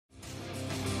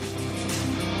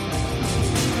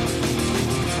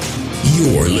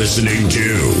You're listening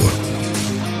to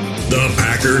the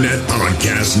Packernet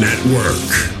Podcast Network.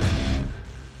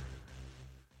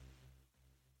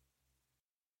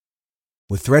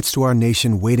 With threats to our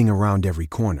nation waiting around every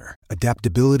corner,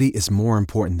 adaptability is more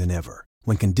important than ever.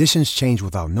 When conditions change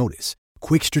without notice,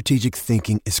 quick strategic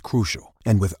thinking is crucial.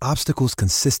 And with obstacles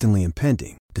consistently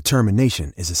impending,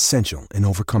 determination is essential in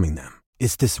overcoming them.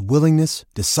 It's this willingness,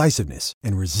 decisiveness,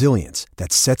 and resilience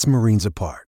that sets Marines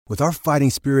apart. With our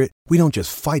fighting spirit, we don't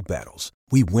just fight battles,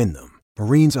 we win them.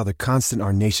 Marines are the constant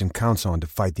our nation counts on to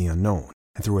fight the unknown.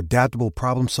 And through adaptable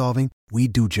problem solving, we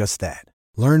do just that.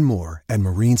 Learn more at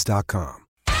marines.com.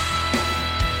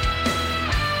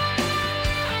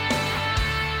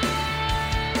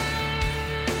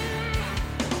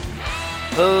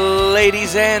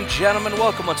 Ladies and gentlemen,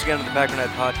 welcome once again to the Packernet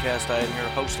Podcast. I am your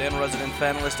host and resident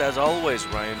fanalist, as always,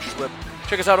 Ryan Schlip.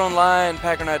 Check us out online,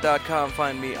 packernet.com.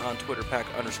 Find me on Twitter,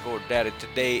 pack_daddy.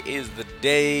 Today is the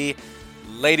day,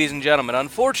 ladies and gentlemen.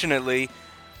 Unfortunately,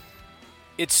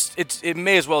 it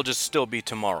may as well just still be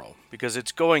tomorrow, because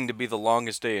it's going to be the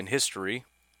longest day in history,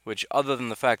 which, other than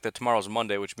the fact that tomorrow's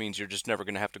Monday, which means you're just never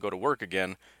going to have to go to work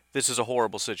again, this is a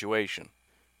horrible situation.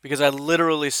 Because I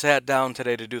literally sat down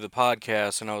today to do the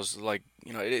podcast, and I was like,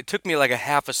 it took me like a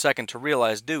half a second to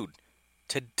realize, dude,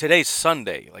 today's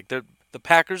Sunday. Like, the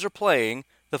Packers are playing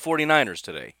the 49ers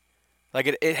today.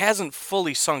 Like, it hasn't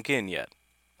fully sunk in yet.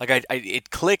 Like,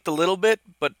 it clicked a little bit,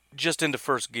 but just into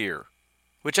first gear.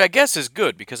 Which I guess is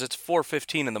good, because it's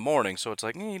 4:15 in the morning, so it's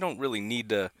like, you don't really need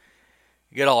to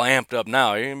get all amped up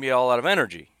now. You're going to be all out of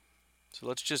energy.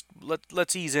 So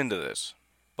let's ease into this.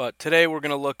 But today we're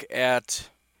going to look at...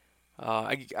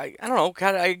 I don't know,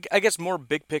 I guess more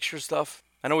big picture stuff.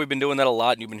 I know we've been doing that a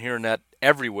lot, and you've been hearing that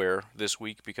everywhere this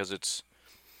week because it's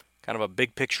kind of a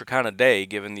big picture kind of day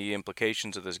given the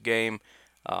implications of this game.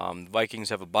 The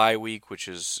Vikings have a bye week, which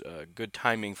is good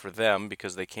timing for them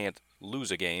because they can't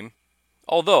lose a game.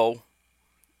 Although,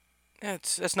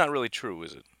 that's not really true,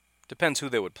 is it? Depends who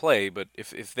they would play, but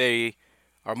if they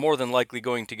are more than likely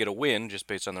going to get a win, just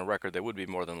based on their record, they would be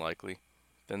more than likely.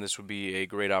 Then this would be a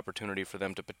great opportunity for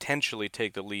them to potentially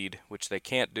take the lead, which they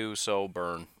can't do, so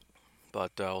burn.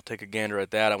 But I'll take a gander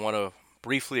at that. I want to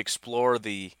briefly explore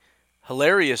the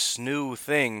hilarious new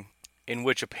thing in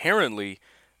which apparently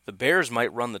the Bears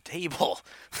might run the table.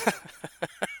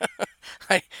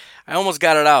 I almost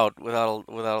got it out without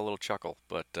a little chuckle,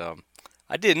 but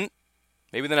I didn't.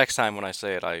 Maybe the next time when I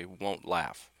say it, I won't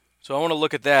laugh. So I want to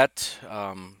look at that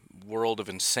world of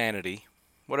insanity.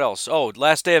 What else? Oh,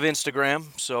 last day of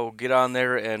Instagram, so get on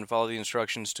there and follow the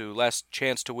instructions to last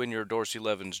chance to win your Dorsey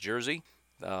Levens jersey.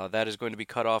 That is going to be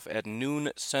cut off at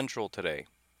noon Central today.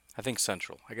 I think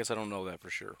Central. I guess I don't know that for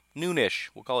sure. Noonish.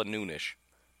 We'll call it noonish.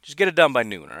 Just get it done by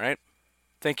noon, all right?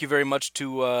 Thank you very much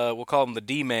to, we'll call him the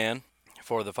D-Man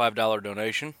for the $5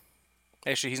 donation.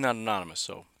 Actually, he's not anonymous,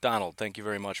 so Donald, thank you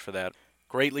very much for that.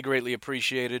 Greatly, greatly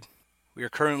appreciated. We are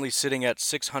currently sitting at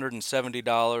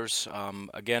 $670.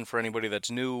 Again, for anybody that's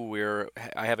new,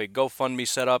 I have a GoFundMe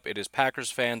set up. It is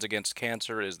Packers Fans Against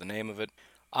Cancer is the name of it.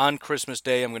 On Christmas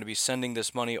Day, I'm going to be sending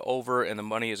this money over, and the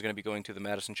money is going to be going to the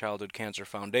Madison Childhood Cancer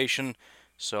Foundation.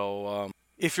 So,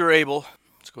 if you're able,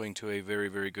 it's going to a very,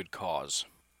 very good cause.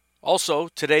 Also,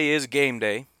 today is game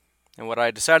day, and what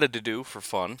I decided to do for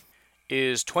fun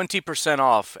is 20%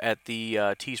 off at the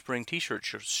Teespring T-shirt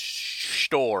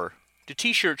store. The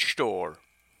T-shirt store.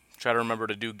 Try to remember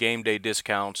to do game day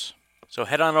discounts. So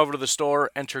head on over to the store,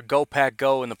 enter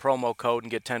GoPackGo in the promo code,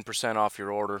 and get 10% off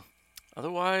your order.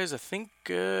 Otherwise, I think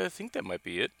that might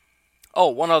be it. Oh,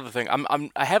 one other thing.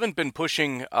 I haven't been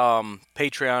pushing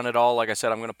Patreon at all. Like I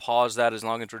said, I'm going to pause that as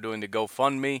long as we're doing the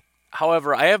GoFundMe.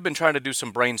 However, I have been trying to do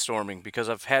some brainstorming because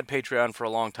I've had Patreon for a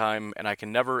long time, and I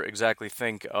can never exactly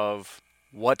think of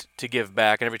what to give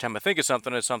back. And every time I think of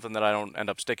something, it's something that I don't end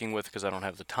up sticking with because I don't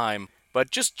have the time. But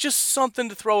just something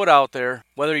to throw it out there,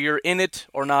 whether you're in it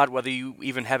or not, whether you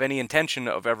even have any intention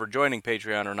of ever joining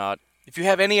Patreon or not. If you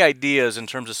have any ideas in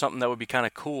terms of something that would be kind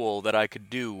of cool that I could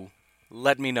do,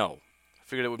 let me know. I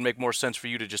figured it would make more sense for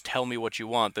you to just tell me what you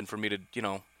want than for me to,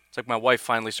 it's like my wife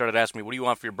finally started asking me, what do you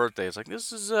want for your birthday? It's like,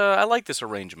 I like this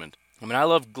arrangement. I mean, I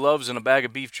love gloves and a bag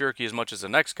of beef jerky as much as the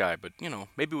next guy, but,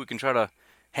 maybe we can try to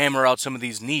hammer out some of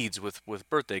these needs with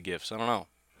birthday gifts. I don't know.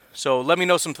 So let me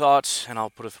know some thoughts, and I'll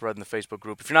put a thread in the Facebook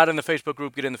group. If you're not in the Facebook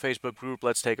group, get in the Facebook group.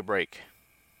 Let's take a break.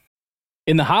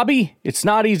 In the hobby, it's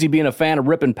not easy being a fan of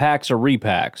ripping packs or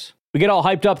repacks. We get all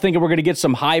hyped up thinking we're going to get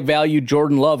some high-value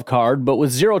Jordan Love card, but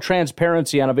with zero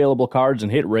transparency on available cards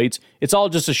and hit rates, it's all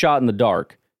just a shot in the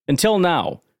dark. Until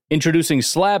now, introducing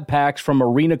slab packs from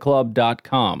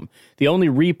arenaclub.com, the only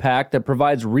repack that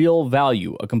provides real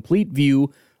value, a complete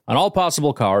view on all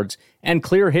possible cards and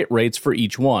clear hit rates for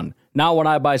each one. Now when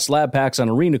I buy slab packs on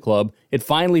Arena Club, it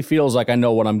finally feels like I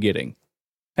know what I'm getting.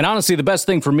 And honestly, the best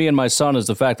thing for me and my son is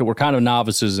the fact that we're kind of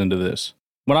novices into this.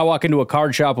 When I walk into a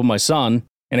card shop with my son,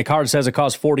 and a card says it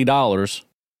costs $40,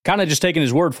 kind of just taking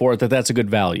his word for it that that's a good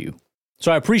value.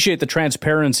 So I appreciate the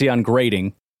transparency on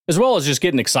grading, as well as just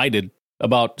getting excited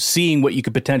about seeing what you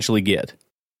could potentially get.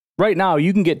 Right now,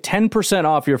 you can get 10%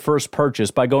 off your first purchase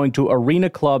by going to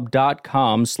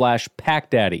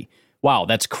arenaclub.com/packdaddy. Wow,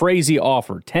 that's crazy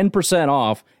offer. 10%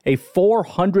 off a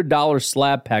 $400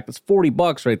 slab pack. That's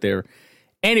 $40 right there.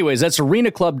 Anyways, that's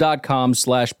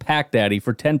arenaclub.com/packdaddy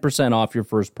for 10% off your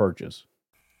first purchase.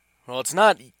 Well, it's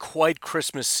not quite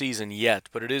Christmas season yet,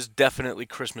 but it is definitely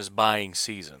Christmas buying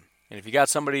season. And if you got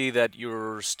somebody that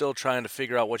you're still trying to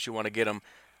figure out what you want to get them,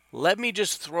 let me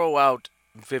just throw out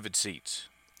Vivid Seats.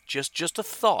 Just a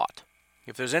thought.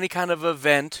 If there's any kind of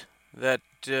event that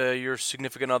your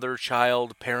significant other,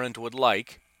 child, parent would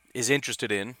like, is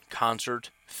interested in,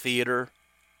 concert, theater,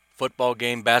 football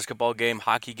game, basketball game,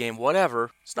 hockey game,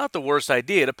 whatever, it's not the worst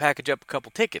idea to package up a couple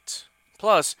tickets.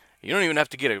 Plus, you don't even have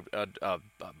to get a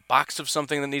box of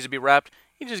something that needs to be wrapped.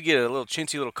 You just get a little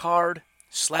chintzy little card,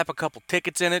 slap a couple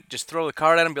tickets in it, just throw the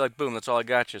card at them, be like, boom, that's all I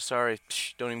got you. Sorry,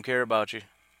 don't even care about you.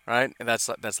 Right? And that's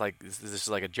like, this is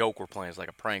like a joke we're playing. It's like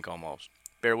a prank almost.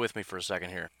 Bear with me for a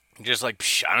second here. Just like,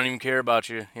 I don't even care about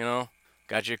you, you know?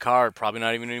 Got you a card, probably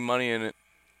not even any money in it.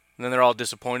 And then they're all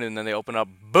disappointed, and then they open up,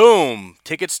 boom,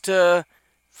 tickets to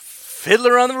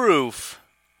Fiddler on the Roof.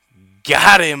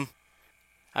 Got him.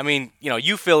 I mean, you know,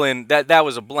 you fill in, that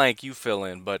was a blank, you fill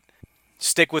in, but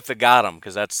stick with the got him,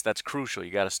 because that's crucial. You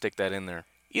got to stick that in there.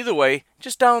 Either way,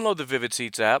 just download the Vivid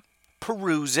Seats app,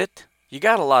 peruse it. You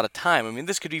got a lot of time. I mean,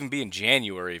 this could even be in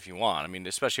January if you want. I mean,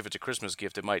 especially if it's a Christmas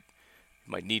gift, it might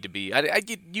need to be.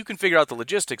 You can figure out the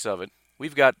logistics of it.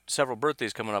 We've got several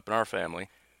birthdays coming up in our family,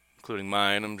 including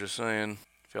mine. I'm just saying,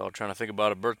 if y'all are trying to think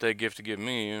about a birthday gift to give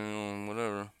me, you know,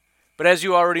 whatever. But as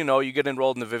you already know, you get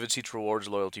enrolled in the Vivid Seats Rewards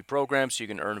loyalty program, so you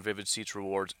can earn Vivid Seats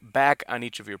Rewards back on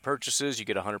each of your purchases. You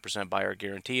get a 100% buyer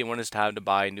guarantee, and when it's time to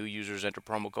buy, new users enter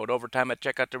promo code OVERTIME at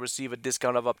checkout to receive a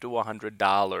discount of up to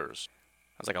 $100.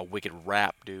 That's like a wicked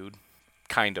rap, dude.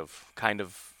 Kind of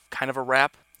a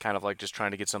rap. Kind of like just trying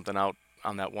to get something out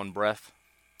on that one breath.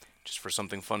 Just for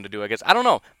something fun to do, I guess. I don't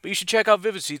know, but you should check out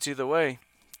Vivid Seats either way.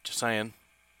 Just saying.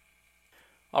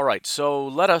 All right, so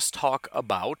let us talk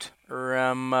about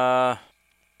football.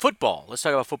 Let's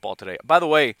talk about football today. By the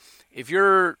way, if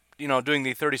you're, doing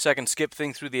the 30-second skip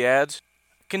thing through the ads,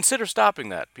 consider stopping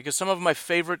that, because some of my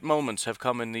favorite moments have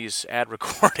come in these ad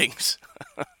recordings.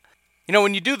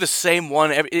 When you do the same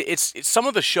one, it's some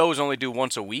of the shows only do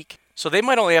once a week, so they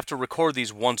might only have to record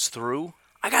these once through.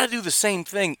 I got to do the same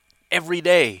thing every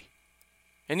day.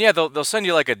 And yeah, they'll send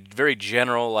you like a very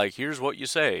general, like, here's what you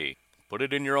say. Put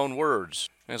it in your own words.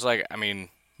 And it's like, I mean,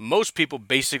 most people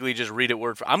basically just read it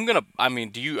word for...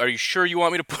 are you sure you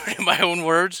want me to put it in my own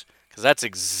words? Because that's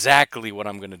exactly what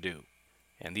I'm going to do.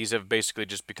 And these have basically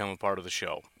just become a part of the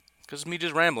show. Because it's me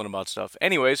just rambling about stuff.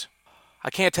 Anyways, I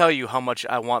can't tell you how much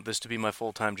I want this to be my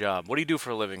full-time job. What do you do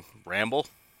for a living? Ramble?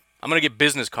 I'm going to get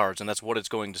business cards, and that's what it's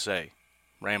going to say.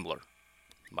 Rambler.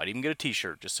 Might even get a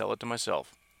t-shirt. Just sell it to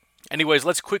myself. Anyways,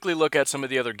 let's quickly look at some of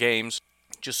the other games,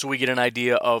 just so we get an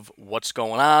idea of what's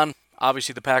going on.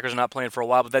 Obviously, the Packers are not playing for a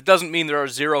while, but that doesn't mean there are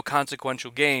zero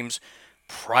consequential games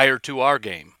prior to our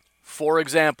game. For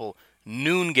example,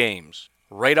 noon games.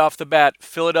 Right off the bat,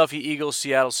 Philadelphia Eagles,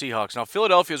 Seattle Seahawks. Now,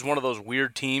 Philadelphia is one of those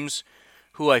weird teams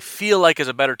who I feel like is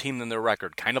a better team than their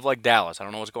record. Kind of like Dallas. I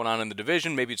don't know what's going on in the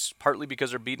division. Maybe it's partly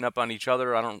because they're beating up on each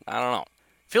other. I don't know.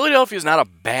 Philadelphia is not a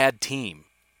bad team.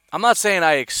 I'm not saying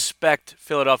I expect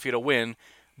Philadelphia to win,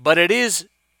 but it is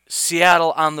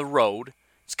Seattle on the road.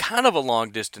 It's kind of a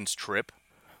long-distance trip.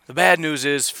 The bad news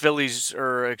is the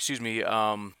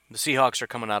Seahawks are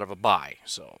coming out of a bye,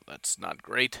 so that's not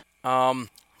great. Let's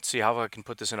see how I can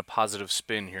put this in a positive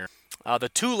spin here. The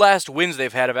two last wins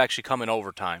they've had have actually come in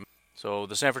overtime. So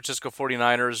the San Francisco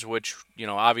 49ers, which,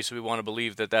 obviously we want to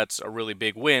believe that that's a really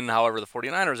big win. However, the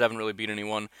 49ers haven't really beat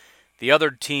anyone. The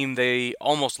other team they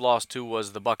almost lost to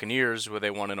was the Buccaneers, where they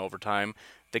won in overtime.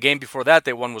 The game before that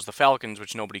they won was the Falcons,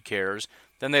 which nobody cares.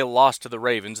 Then they lost to the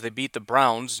Ravens. They beat the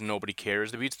Browns, nobody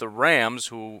cares. They beat the Rams,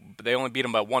 who they only beat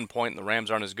them by 1 point, and the Rams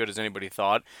aren't as good as anybody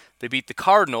thought. They beat the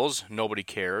Cardinals, nobody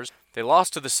cares. They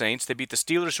lost to the Saints. They beat the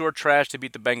Steelers, who are trash. They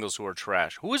beat the Bengals, who are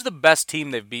trash. Who is the best team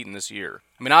they've beaten this year?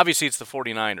 I mean, obviously it's the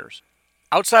 49ers.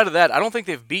 Outside of that, I don't think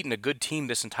they've beaten a good team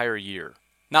this entire year.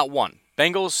 Not one.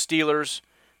 Bengals, Steelers,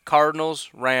 Cardinals,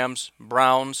 Rams,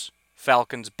 Browns,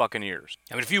 Falcons, Buccaneers.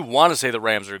 I mean, if you want to say the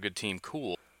Rams are a good team,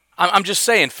 cool. I'm just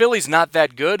saying, Philly's not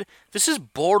that good. This is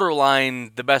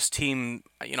borderline the best team,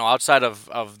 outside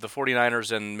of the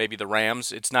 49ers and maybe the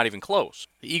Rams. It's not even close.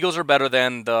 The Eagles are better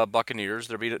than the Buccaneers.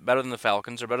 They're better than the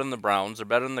Falcons. They're better than the Browns. They're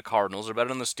better than the Cardinals. They're better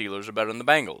than the Steelers. They're better than the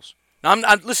Bengals. Now,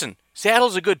 listen,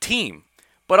 Seattle's a good team.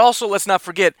 But also, let's not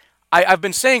forget, I've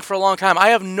been saying for a long time, I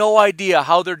have no idea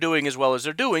how they're doing as well as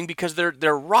they're doing because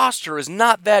their roster is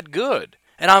not that good.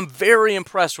 And I'm very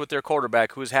impressed with their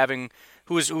quarterback, who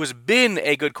has been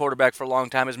a good quarterback for a long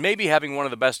time, is maybe having one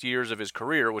of the best years of his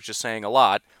career, which is saying a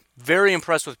lot. Very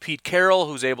impressed with Pete Carroll,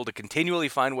 who's able to continually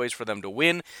find ways for them to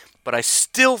win. But I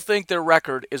still think their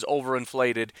record is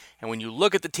overinflated. And when you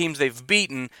look at the teams they've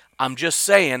beaten, I'm just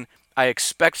saying, I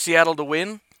expect Seattle to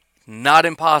win. Not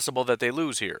impossible that they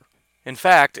lose here. In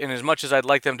fact, and as much as I'd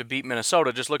like them to beat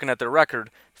Minnesota, just looking at their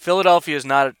record, Philadelphia is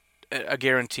not a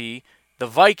guarantee. The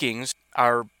Vikings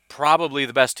are probably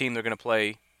the best team they're going to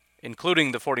play,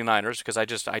 including the 49ers, because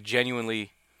I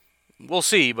genuinely, we'll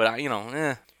see, but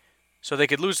So they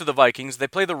could lose to the Vikings. They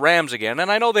play the Rams again,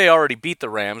 and I know they already beat the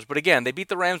Rams, but again, they beat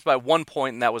the Rams by 1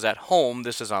 point, and that was at home.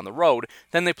 This is on the road.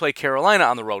 Then they play Carolina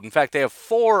on the road. In fact, they have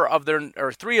 3 of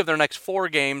their next 4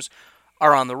 games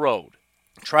are on the road.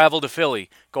 Travel to Philly,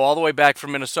 go all the way back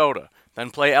from Minnesota, then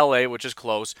play LA, which is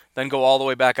close, then go all the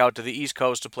way back out to the East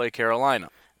Coast to play Carolina.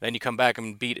 Then you come back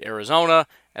and beat Arizona,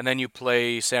 and then you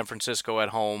play San Francisco at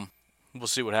home. We'll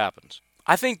see what happens.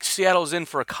 I think Seattle's in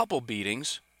for a couple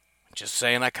beatings. Just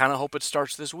saying, I kind of hope it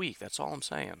starts this week. That's all I'm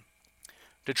saying.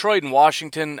 Detroit and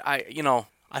Washington, I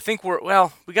think we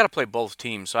got to play both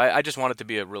teams. So I just want it to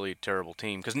be a really terrible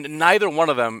team because neither one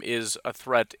of them is a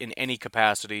threat in any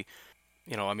capacity.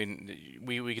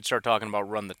 We could start talking about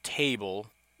run the table.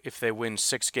 If they win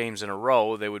 6 games in a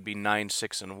row, they would be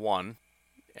 9-6-1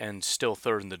 and still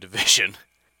third in the division,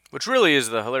 which really is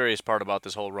the hilarious part about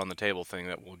this whole run the table thing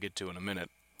that we'll get to in a minute.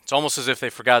 It's almost as if they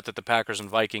forgot that the Packers and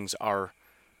Vikings are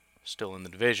still in the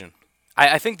division.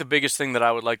 I think the biggest thing that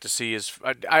I would like to see is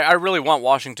I really want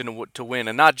Washington to win,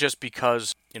 and not just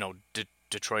because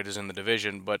Detroit is in the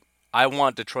division, but I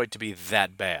want Detroit to be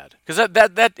that bad. Because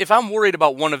that if I'm worried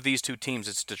about one of these two teams,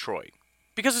 it's Detroit.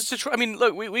 Because it's Detroit. I mean,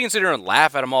 look, we can sit here and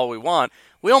laugh at them all we want.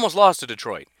 We almost lost to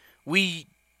Detroit. We,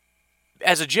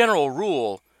 as a general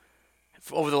rule,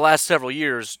 over the last several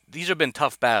years, these have been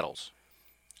tough battles.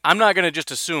 I'm not going to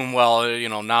just assume,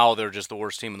 now they're just the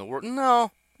worst team in the world.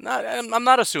 No, I'm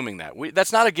not assuming that.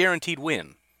 That's not a guaranteed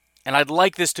win. And I'd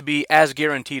like this to be as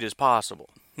guaranteed as possible.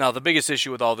 Now, the biggest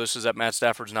issue with all this is that Matt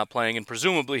Stafford's not playing, and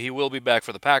presumably he will be back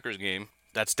for the Packers game.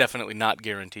 That's definitely not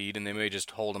guaranteed, and they may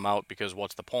just hold him out because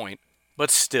what's the point?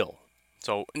 But still.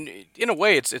 So, in a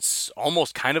way, it's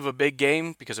almost kind of a big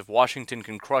game, because if Washington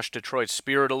can crush Detroit's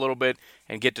spirit a little bit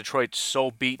and get Detroit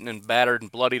so beaten and battered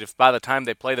and bloodied, if by the time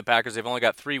they play the Packers they've only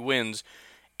got 3 wins,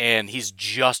 and he's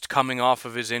just coming off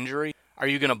of his injury, are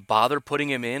you going to bother putting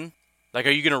him in? Like,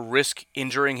 are you going to risk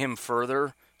injuring him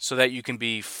further so that you can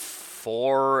be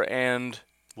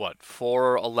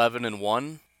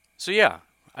 4-11-1? So yeah,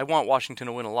 I want Washington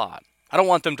to win a lot. I don't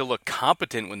want them to look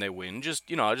competent when they win. I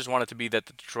just want it to be that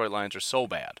the Detroit Lions are so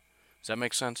bad. Does that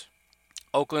make sense?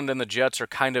 Oakland and the Jets are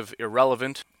kind of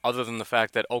irrelevant, other than the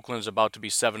fact that Oakland is about to be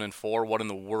 7-4. What in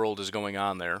the world is going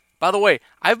on there? By the way,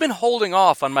 I've been holding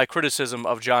off on my criticism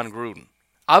of John Gruden.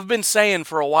 I've been saying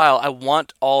for a while I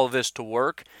want all of this to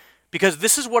work, because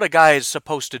this is what a guy is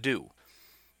supposed to do.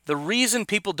 The reason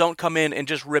people don't come in and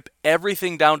just rip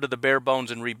everything down to the bare bones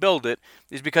and rebuild it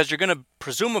is because you're going to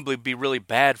presumably be really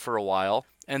bad for a while,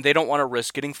 and they don't want to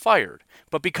risk getting fired.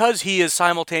 But because he is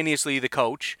simultaneously the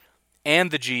coach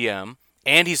and the GM,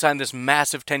 and he signed this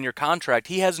massive 10-year contract,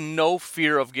 he has no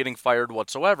fear of getting fired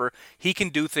whatsoever. He can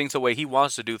do things the way he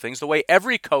wants to do things, the way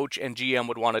every coach and GM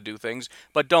would want to do things,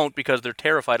 but don't because they're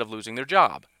terrified of losing their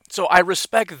job. So I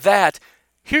respect that.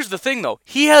 Here's the thing, though.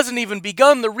 He hasn't even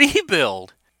begun the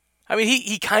rebuild. I mean,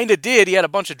 he kind of did. He had a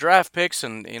bunch of draft picks,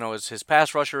 and his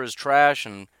pass rusher is trash.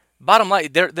 And bottom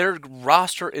line, their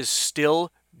roster is still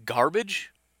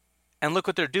garbage. And look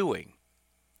what they're doing.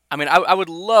 I mean, I would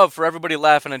love for everybody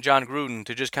laughing at John Gruden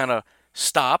to just kind of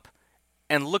stop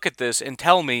and look at this and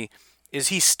tell me, is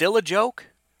he still a joke?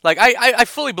 Like, I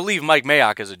fully believe Mike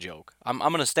Mayock is a joke. I'm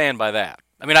going to stand by that.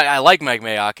 I mean, I like Mike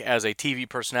Mayock as a TV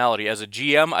personality. As a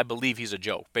GM, I believe he's a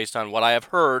joke, based on what I have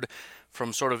heard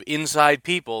from sort of inside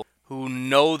people who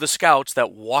know the scouts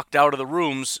that walked out of the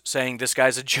rooms saying this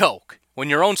guy's a joke. When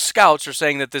your own scouts are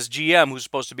saying that this GM, who's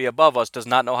supposed to be above us, does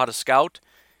not know how to scout,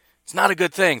 it's not a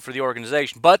good thing for the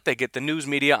organization. But they get the news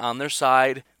media on their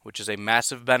side, which is a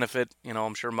massive benefit.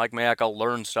 I'm sure Mike Mayock will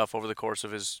learn stuff over the course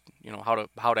of his,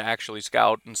 how to actually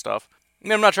scout and stuff. I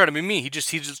mean, I'm not trying to be mean. He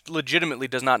just legitimately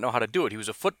does not know how to do it. He was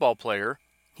a football player.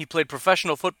 He played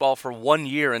professional football for 1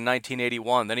 year in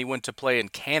 1981. Then he went to play in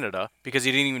Canada because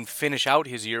he didn't even finish out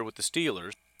his year with the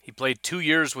Steelers. He played 2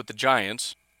 years with the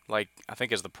Giants, like I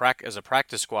think as a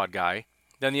practice squad guy.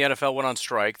 Then the NFL went on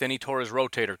strike. Then he tore his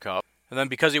rotator cuff. And then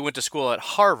because he went to school at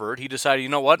Harvard, he decided, you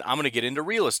know what, I'm going to get into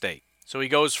real estate. So he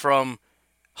goes from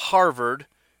Harvard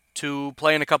to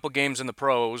playing a couple games in the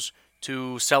pros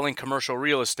to selling commercial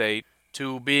real estate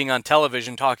to being on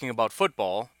television talking about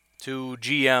football to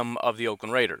GM of the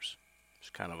Oakland Raiders. It's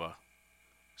kind of a...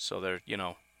 So they're,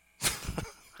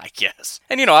 I guess.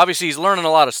 And, obviously he's learning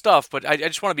a lot of stuff, but I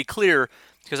just want to be clear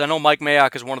because I know Mike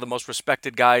Mayock is one of the most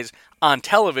respected guys on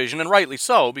television, and rightly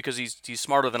so, because he's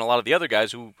smarter than a lot of the other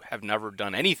guys who have never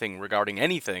done anything regarding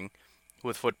anything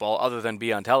with football other than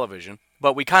be on television.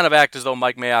 But we kind of act as though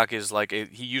Mike Mayock is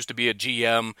he used to be a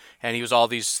GM, and he was all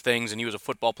these things, and he was a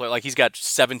football player. Like, he's got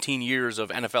 17 years of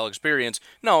NFL experience.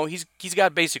 No, he's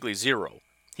got basically zero.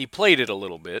 He played it a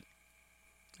little bit,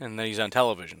 and then he's on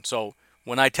television. So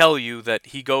when I tell you that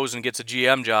he goes and gets a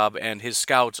GM job and his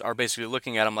scouts are basically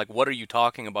looking at him like, what are you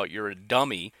talking about? You're a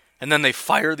dummy. And then they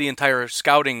fire the entire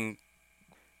scouting,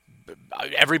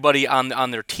 everybody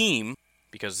on their team,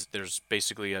 because there's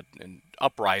basically an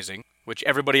uprising, which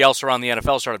everybody else around the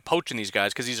NFL started poaching these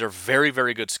guys because these are very,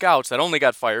 very good scouts that only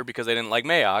got fired because they didn't like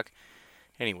Mayock.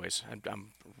 Anyways, I'm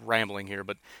rambling here,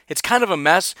 but it's kind of a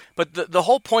mess. But the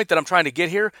whole point that I'm trying to get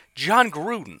here, John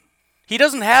Gruden, he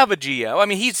doesn't have a GM. I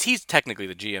mean, he's technically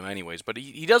the GM anyways, but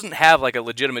he doesn't have like a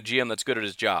legitimate GM that's good at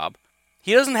his job.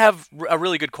 He doesn't have a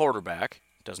really good quarterback.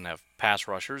 He doesn't have pass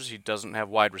rushers. He doesn't have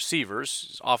wide receivers.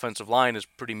 His offensive line is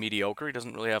pretty mediocre. He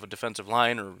doesn't really have a defensive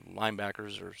line or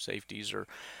linebackers or safeties.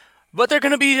 But they're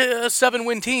going to be a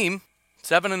 7-win team,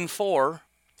 7-4,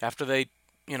 after they,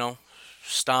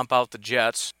 stomp out the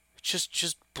Jets. It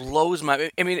just blows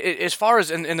my... I mean, as far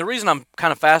as... And the reason I'm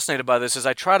kind of fascinated by this is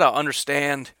I try to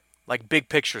understand like big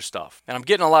picture stuff. And I'm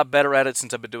getting a lot better at it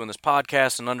since I've been doing this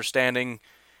podcast and understanding,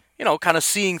 kind of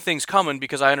seeing things coming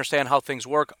because I understand how things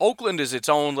work. Oakland is its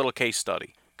own little case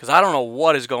study because I don't know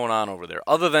what is going on over there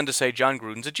other than to say John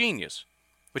Gruden's a genius,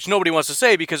 which nobody wants to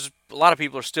say because a lot of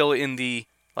people are still in the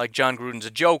like John Gruden's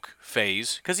a joke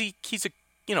phase because he's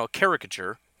a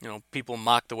caricature. People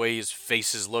mock the way his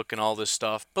faces look and all this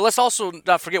stuff. But let's also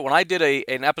not forget when I did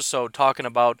an episode talking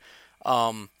about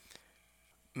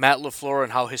Matt LaFleur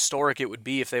and how historic it would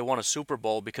be if they won a Super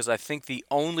Bowl because I think the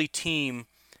only team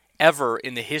ever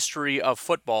in the history of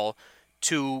football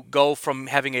to go from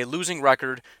having a losing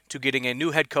record to getting a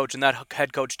new head coach and that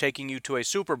head coach taking you to a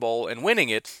Super Bowl and winning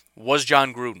it was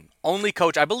John Gruden. Only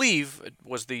coach, I believe,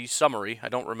 was the summary. I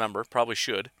don't remember. Probably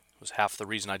should. It was half the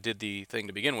reason I did the thing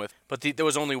to begin with. But there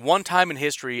was only one time in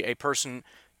history a person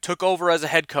took over as a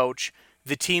head coach,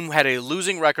 the team had a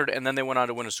losing record, and then they went on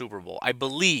to win a Super Bowl. I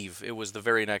believe it was the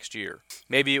very next year.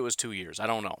 Maybe it was 2 years. I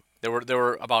don't know. There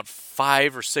were about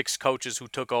 5 or 6 coaches who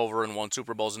took over and won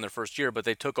Super Bowls in their first year, but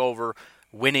they took over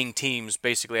winning teams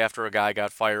basically after a guy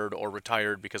got fired or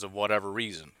retired because of whatever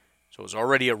reason. So it was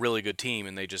already a really good team,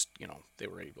 and they just, they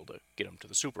were able to get them to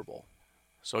the Super Bowl.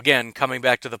 So again, coming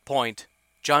back to the point,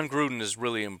 John Gruden is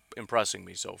really impressing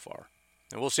me so far.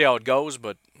 And we'll see how it goes,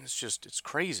 but it's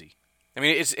crazy. I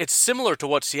mean, it's similar to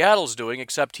what Seattle's doing,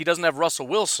 except he doesn't have Russell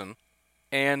Wilson,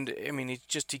 and I mean, he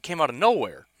came out of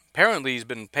nowhere. Apparently, he's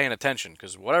been paying attention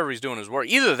because whatever he's doing is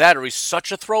working. Either that, or he's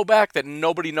such a throwback that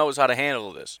nobody knows how to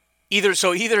handle this. Either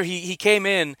he came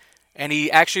in and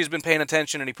he actually has been paying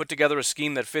attention and he put together a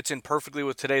scheme that fits in perfectly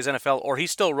with today's NFL, or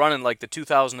he's still running like the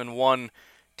 2001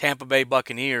 Tampa Bay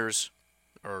Buccaneers,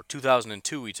 or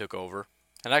 2002 he took over.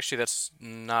 And actually, that's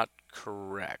not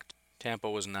correct.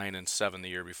 Tampa was 9-7 the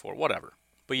year before. Whatever.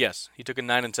 But yes, he took a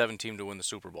 9-7 team to win the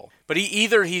Super Bowl. But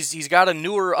he's got a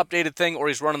newer, updated thing, or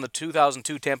he's running the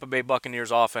 2002 Tampa Bay Buccaneers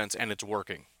offense, and it's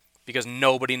working. Because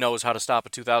nobody knows how to stop a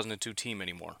 2002 team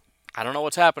anymore. I don't know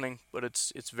what's happening, but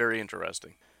it's very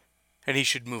interesting. And he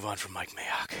should move on from Mike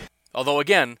Mayock. Although,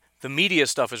 again, the media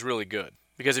stuff is really good.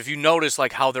 Because if you notice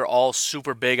like how they're all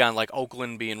super big on like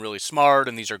Oakland being really smart,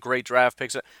 and these are great draft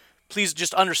picks, please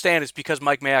just understand it's because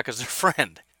Mike Mayock is their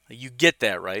friend. You get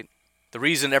that, right? The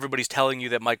reason everybody's telling you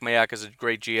that Mike Mayock is a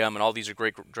great GM and all these are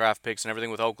great draft picks and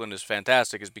everything with Oakland is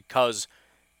fantastic is because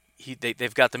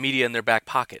they've got the media in their back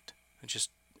pocket. It's just,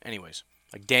 anyways,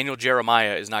 like Daniel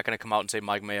Jeremiah is not going to come out and say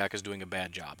Mike Mayock is doing a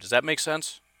bad job. Does that make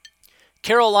sense?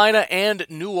 Carolina and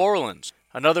New Orleans.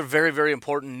 Another very, very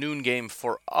important noon game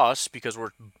for us because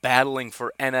we're battling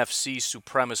for NFC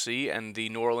supremacy and the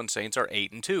New Orleans Saints are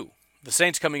 8-2. The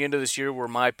Saints coming into this year were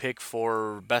my pick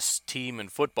for best team in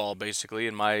football, basically,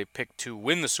 and my pick to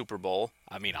win the Super Bowl.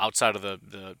 I mean, outside of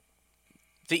the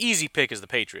the easy pick is the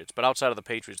Patriots, but outside of the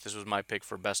Patriots, this was my pick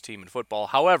for best team in football.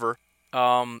 However,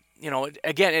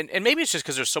 again, and maybe it's just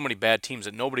because there's so many bad teams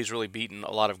that nobody's really beaten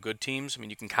a lot of good teams. I mean,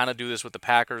 you can kind of do this with the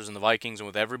Packers and the Vikings and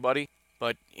with everybody.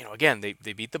 But, again,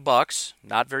 they beat the Bucks,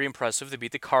 not very impressive. They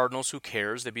beat the Cardinals, who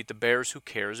cares? They beat the Bears, who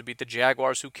cares? They beat the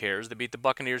Jaguars, who cares? They beat the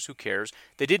Buccaneers, who cares?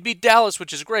 They did beat Dallas,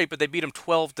 which is great, but they beat them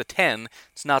 12-10.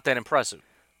 It's not that impressive.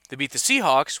 They beat the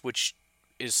Seahawks, which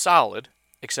is solid,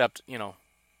 except,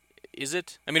 is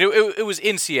it? I mean, it was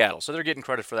in Seattle, so they're getting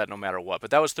credit for that no matter what. But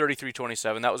that was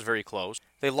 33-27. That was very close.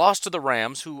 They lost to the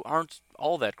Rams, who aren't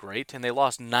all that great, and they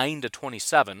lost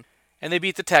 9-27. And they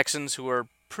beat the Texans, who are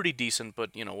pretty decent,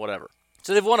 but, whatever.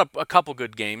 So they've won a couple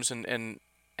good games, and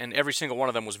every single one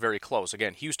of them was very close.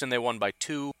 Again, Houston, they won by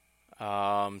 2.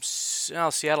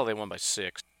 Seattle, they won by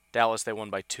 6. Dallas, they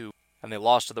won by 2. And they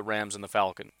lost to the Rams and the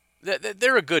Falcons.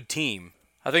 They're a good team.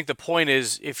 I think the point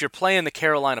is, if you're playing the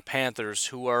Carolina Panthers,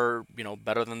 who are,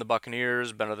 better than the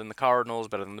Buccaneers, better than the Cardinals,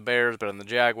 better than the Bears, better than the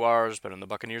Jaguars, better than the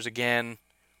Buccaneers again,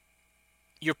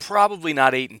 you're probably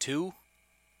not 8-2.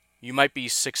 You might be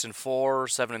 6-4,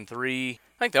 7-3.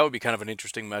 I think that would be kind of an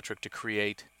interesting metric to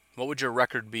create. What would your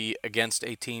record be against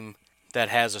a team that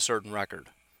has a certain record?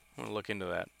 I want to look into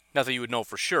that. Not that you would know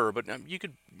for sure, but you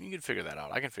could figure that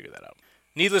out. I can figure that out.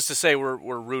 Needless to say, we're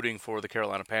rooting for the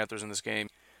Carolina Panthers in this game.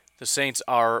 The Saints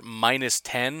are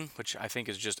 -10, which I think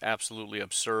is just absolutely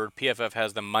absurd. PFF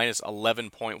has them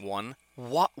 -11.1.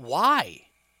 Why?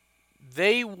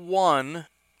 They won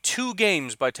 2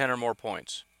 games by 10 or more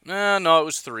points. No, it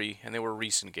was 3, and they were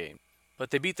recent games. But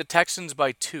they beat the Texans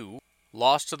by 2,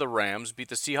 lost to the Rams, beat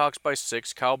the Seahawks by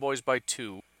 6, Cowboys by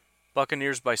 2,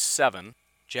 Buccaneers by 7,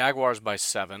 Jaguars by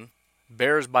 7,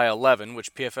 Bears by 11,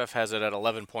 which PFF has it at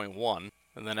 11.1,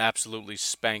 and then absolutely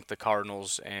spanked the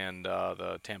Cardinals and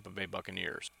the Tampa Bay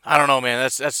Buccaneers. I don't know, man.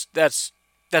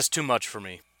 That's too much for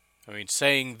me. I mean,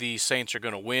 saying the Saints are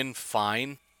going to win,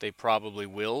 fine. They probably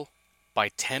will. By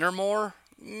 10 or more?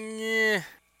 I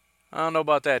don't know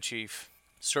about that, Chief.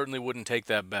 Certainly wouldn't take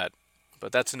that bet.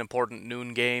 But that's an important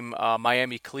noon game.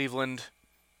 Miami-Cleveland,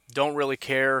 don't really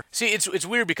care. See, it's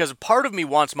weird because part of me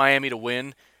wants Miami to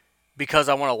win because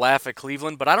I want to laugh at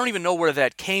Cleveland, but I don't even know where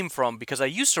that came from because I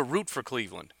used to root for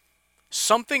Cleveland.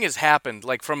 Something has happened,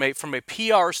 like from a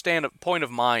PR point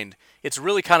of mind, it's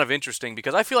really kind of interesting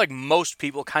because I feel like most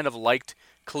people kind of liked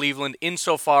Cleveland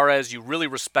insofar as you really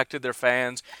respected their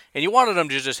fans and you wanted them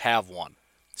to just have one.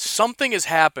 Something has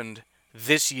happened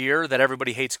this year that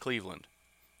everybody hates Cleveland,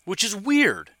 which is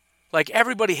weird. Like,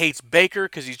 everybody hates Baker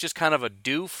because he's just kind of a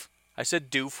doof. I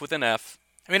said doof with an F.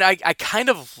 I mean, I kind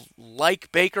of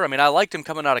like Baker. I mean, I liked him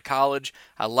coming out of college.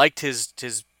 I liked his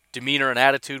demeanor and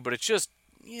attitude, but it's just,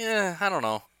 I don't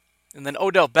know. And then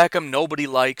Odell Beckham, nobody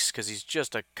likes because he's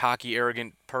just a cocky,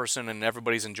 arrogant person, and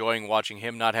everybody's enjoying watching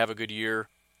him not have a good year.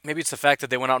 Maybe it's the fact that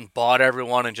they went out and bought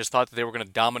everyone and just thought that they were going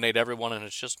to dominate everyone, and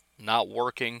it's just not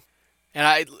working.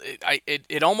 And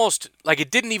it almost, like,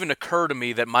 it didn't even occur to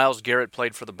me that Myles Garrett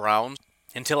played for the Browns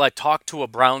until I talked to a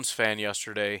Browns fan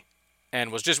yesterday, and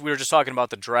we were just talking about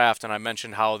the draft, and I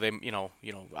mentioned how they, I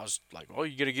was like, well,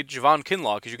 you got to get Javon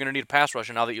Kinlaw because you're going to need a pass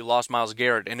rusher now that you lost Myles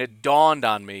Garrett, and it dawned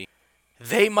on me,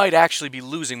 they might actually be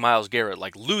losing Myles Garrett,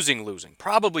 like losing.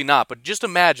 Probably not, but just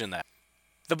imagine that.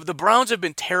 The Browns have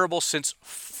been terrible since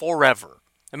forever.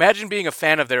 Imagine being a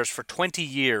fan of theirs for 20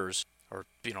 years, or,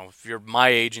 if you're my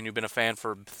age and you've been a fan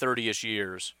for 30-ish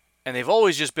years, and they've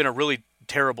always just been a really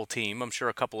terrible team. I'm sure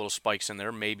a couple little spikes in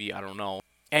there, maybe, I don't know.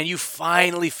 And you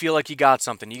finally feel like you got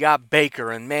something. You got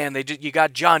Baker, and man, you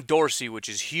got John Dorsey, which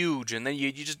is huge, and then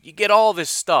you get all this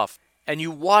stuff, and you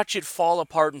watch it fall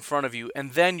apart in front of you,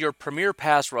 and then your premier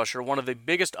pass rusher, one of the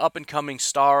biggest up-and-coming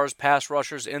stars, pass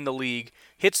rushers in the league,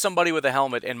 hits somebody with a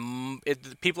helmet, and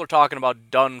people are talking about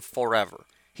done forever.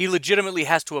 He legitimately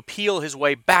has to appeal his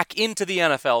way back into the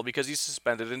NFL because he's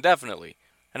suspended indefinitely.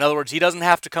 In other words, he doesn't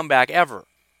have to come back ever.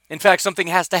 In fact, something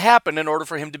has to happen in order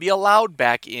for him to be allowed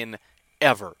back in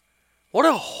ever. What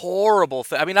a horrible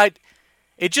thing. I mean,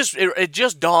 it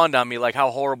just dawned on me like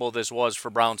how horrible this was for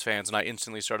Browns fans, and I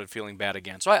instantly started feeling bad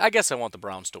again. So I guess I want the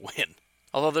Browns to win.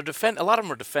 Although a lot of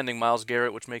them are defending Myles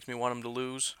Garrett, which makes me want him to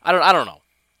lose. I don't know.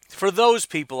 For those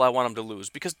people, I want him to lose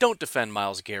because don't defend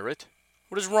Myles Garrett.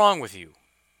 What is wrong with you?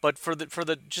 But for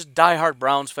the just diehard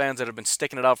Browns fans that have been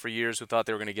sticking it out for years who thought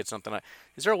they were going to get something,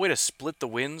 is there a way to split the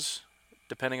wins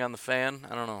depending on the fan?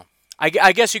 I don't know.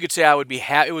 I guess you could say I would be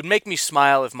it would make me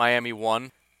smile if Miami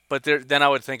won, but then I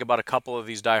would think about a couple of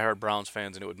these diehard Browns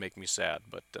fans and it would make me sad.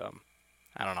 But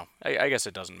I don't know. I guess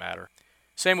it doesn't matter.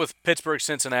 Same with Pittsburgh,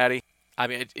 Cincinnati. I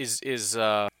mean, is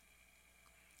the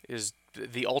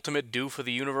ultimate doof of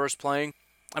the universe playing?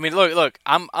 I mean, look.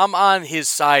 I'm on his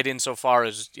side insofar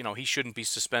as he shouldn't be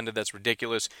suspended. That's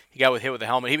ridiculous. He got hit with a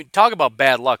helmet. Talk about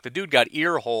bad luck. The dude got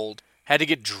ear holed, had to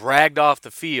get dragged off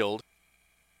the field,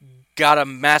 got a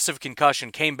massive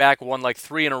concussion, came back, won like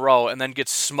 3 in a row, and then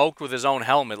gets smoked with his own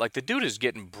helmet. Like, the dude is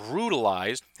getting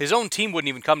brutalized. His own team wouldn't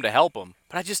even come to help him.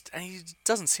 But he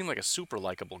doesn't seem like a super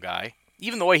likable guy.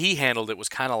 Even the way he handled it was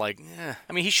kind of like,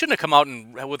 I mean, he shouldn't have come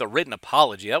out with a written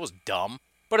apology. That was dumb.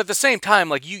 But at the same time,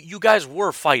 like, you guys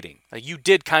were fighting. Like, you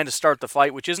did kind of start the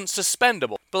fight, which isn't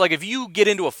suspendable. But, like, if you get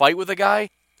into a fight with a guy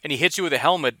and he hits you with a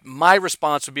helmet, my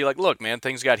response would be like, look, man,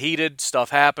 things got heated, stuff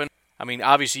happened. I mean,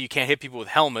 obviously you can't hit people with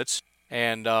helmets,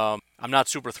 and I'm not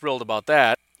super thrilled about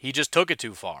that. He just took it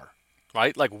too far,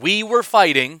 right? Like, we were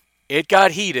fighting, it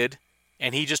got heated,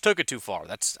 and he just took it too far.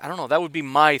 I don't know, that would be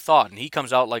my thought. And he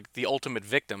comes out like the ultimate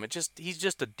victim. He's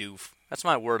just a doof. That's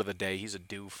my word of the day. He's a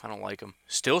doof. I don't like him.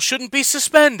 Still shouldn't be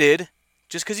suspended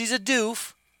just because he's a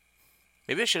doof.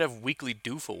 Maybe I should have weekly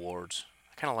doof awards.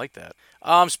 I kind of like that.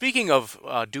 Speaking of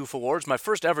doof awards, my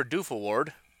first ever doof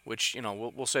award, which,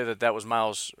 we'll say that was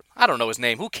Miles. I don't know his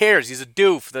name. Who cares? He's a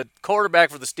doof. The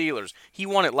quarterback for the Steelers. He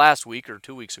won it last week or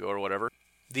 2 weeks ago or whatever.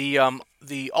 The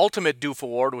ultimate doof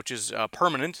award, which is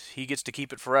permanent, he gets to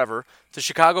keep it forever. The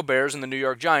Chicago Bears and the New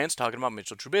York Giants, talking about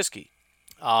Mitchell Trubisky.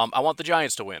 I want the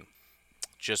Giants to win.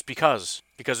 Just because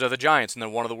they're the Giants and they're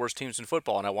one of the worst teams in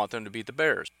football, and I want them to beat the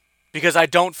Bears. Because I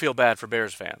don't feel bad for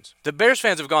Bears fans. The Bears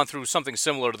fans have gone through something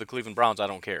similar to the Cleveland Browns. I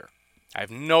don't care. I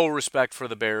have no respect for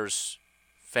the Bears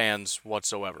fans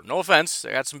whatsoever. No offense.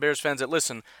 I got some Bears fans that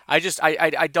listen. I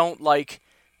don't like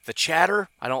the chatter.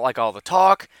 I don't like all the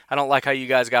talk. I don't like how you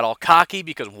guys got all cocky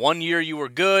because one year you were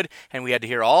good and we had to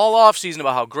hear all offseason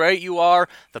about how great you are.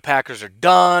 The Packers are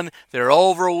done. They're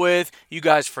over with. You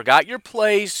guys forgot your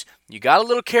place. You got a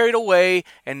little carried away,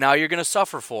 and now you're going to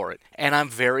suffer for it. And I'm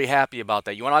very happy about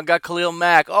that. You went out and got Khalil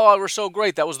Mack. Oh, we're so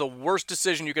great. That was the worst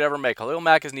decision you could ever make. Khalil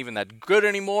Mack isn't even that good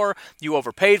anymore. You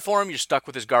overpaid for him. You're stuck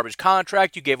with his garbage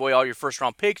contract. You gave away all your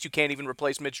first-round picks. You can't even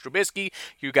replace Mitch Trubisky.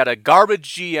 You got a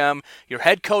garbage GM. Your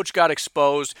head coach got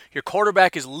exposed. Your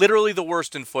quarterback is literally the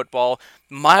worst in football.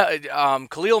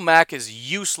 Khalil Mack is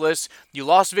useless. You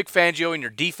lost Vic Fangio, and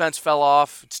your defense fell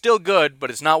off. It's still good, but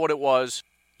it's not what it was.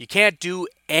 You can't do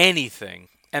anything.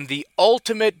 And the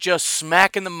ultimate just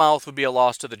smack in the mouth would be a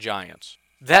loss to the Giants.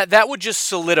 That would just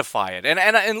solidify it.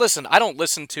 And listen, I don't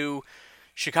listen to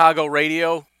Chicago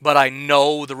radio, but I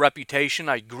know the reputation.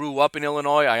 I grew up in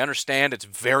Illinois. I understand it's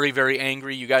very, very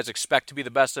angry. You guys expect to be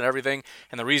the best at everything.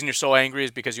 And the reason you're so angry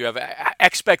is because you have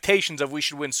expectations of we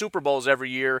should win Super Bowls every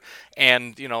year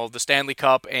and, the Stanley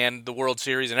Cup and the World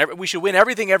Series. And we should win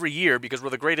everything every year because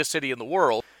we're the greatest city in the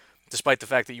world. Despite the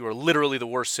fact that you are literally the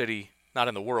worst city, not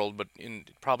in the world, but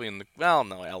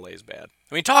LA is bad.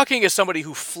 I mean, talking as somebody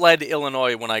who fled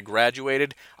Illinois when I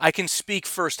graduated, I can speak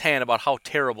firsthand about how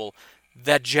terrible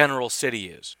that general city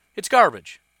is. It's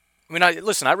garbage. I mean,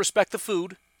 I respect the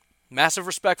food, massive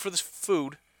respect for the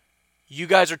food. You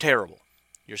guys are terrible.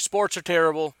 Your sports are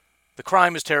terrible, the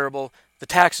crime is terrible, the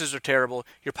taxes are terrible,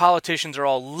 your politicians are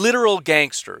all literal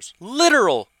gangsters.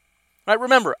 Literal. Right,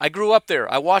 remember, I grew up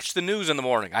there. I watched the news in the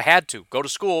morning. I had to. Go to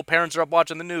school, parents are up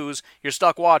watching the news, you're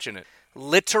stuck watching it.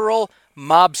 Literal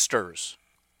mobsters.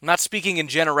 I'm not speaking in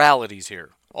generalities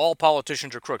here. All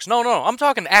politicians are crooks. No, I'm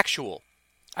talking actual.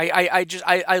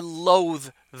 I loathe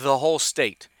the whole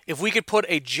state. If we could put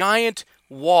a giant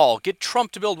wall, get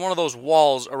Trump to build one of those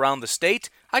walls around the state,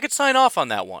 I could sign off on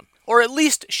that one. Or at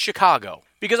least Chicago.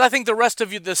 Because I think the rest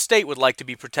of the state would like to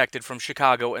be protected from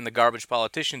Chicago and the garbage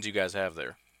politicians you guys have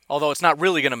there. Although it's not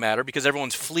really going to matter because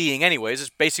everyone's fleeing anyways. It's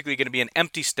basically going to be an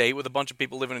empty state with a bunch of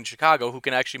people living in Chicago who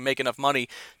can actually make enough money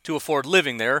to afford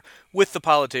living there with the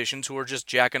politicians who are just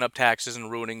jacking up taxes and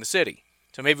ruining the city.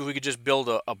 So maybe we could just build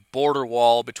a border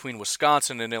wall between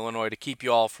Wisconsin and Illinois to keep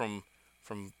you all from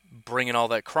bringing all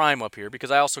that crime up here,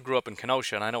 because I also grew up in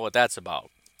Kenosha and I know what that's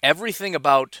about. Everything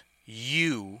about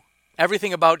you,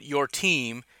 everything about your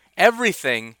team,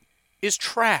 everything is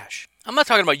trash. I'm not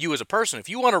talking about you as a person. If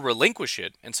you want to relinquish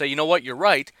it and say, you know what, you're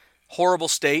right, horrible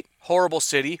state, horrible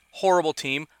city, horrible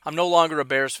team, I'm no longer a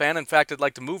Bears fan. In fact, I'd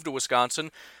like to move to Wisconsin,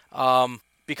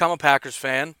 become a Packers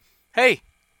fan. Hey,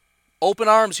 open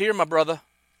arms here, my brother.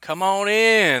 Come on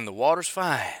in. The water's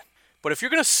fine. But if you're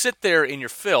going to sit there in your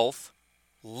filth,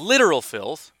 literal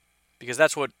filth, because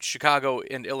that's what Chicago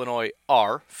and Illinois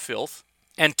are, filth,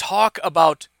 and talk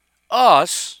about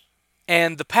us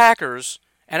and the Packers,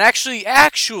 and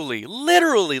actually,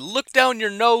 literally look down your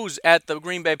nose at the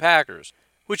Green Bay Packers,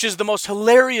 which is the most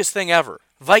hilarious thing ever.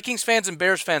 Vikings fans and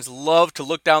Bears fans love to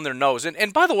look down their nose.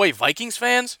 And by the way, Vikings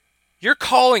fans, you're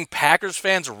calling Packers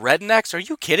fans rednecks? Are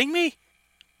you kidding me?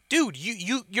 Dude,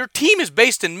 your team is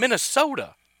based in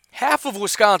Minnesota. Half of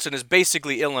Wisconsin is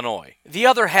basically Illinois. The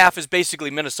other half is basically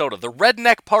Minnesota. The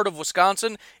redneck part of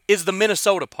Wisconsin is the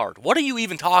Minnesota part. What are you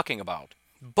even talking about?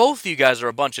 Both of you guys are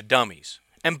a bunch of dummies.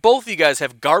 And both of you guys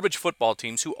have garbage football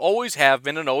teams who always have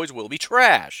been and always will be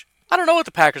trash. I don't know what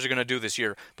the Packers are going to do this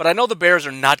year, but I know the Bears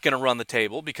are not going to run the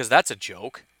table because that's a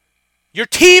joke. Your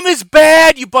team is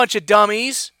bad, you bunch of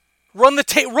dummies. Run the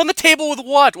table with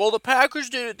what? Well, the Packers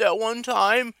did it that one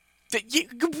time.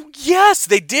 Yes,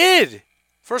 they did.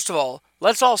 First of all,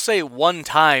 let's all say one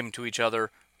time to each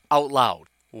other out loud.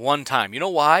 One time. You know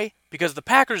why? Because the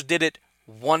Packers did it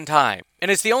one time.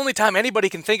 And it's the only time anybody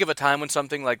can think of a time when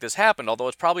something like this happened, although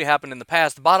it's probably happened in the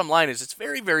past. The bottom line is it's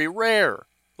very, very rare.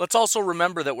 Let's also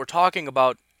remember that we're talking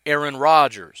about Aaron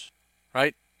Rodgers,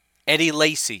 right? Eddie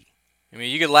Lacy. I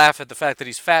mean, you could laugh at the fact that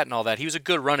he's fat and all that. He was a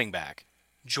good running back.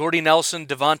 Jordy Nelson,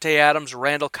 Devontae Adams,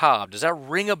 Randall Cobb. Does that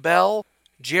ring a bell?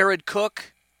 Jared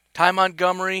Cook, Ty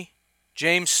Montgomery,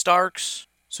 James Starks.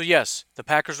 So yes, the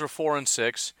Packers were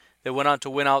 4-6. They went on to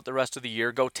win out the rest of the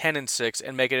year, go 10-6,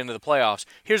 and make it into the playoffs.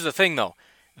 Here's the thing, though.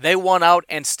 They won out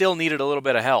and still needed a little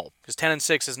bit of help, because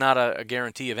 10-6 is not a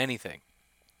guarantee of anything.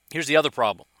 Here's the other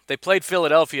problem. They played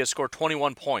Philadelphia, scored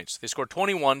 21 points. They scored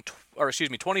 27,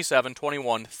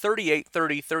 21, 38,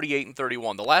 30, 38, and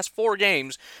 31. The last 4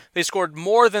 games, they scored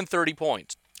more than 30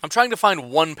 points. I'm trying to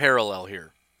find one parallel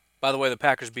here. By the way, the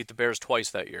Packers beat the Bears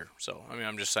twice that year. So,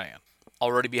 I'm just saying.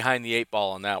 Already behind the 8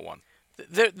 ball on that one.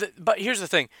 But here's the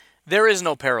thing. There is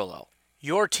no parallel.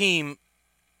 Your team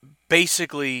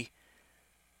basically,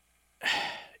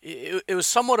 it was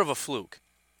somewhat of a fluke.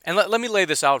 And let me lay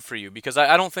this out for you, because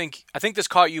I think this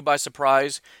caught you by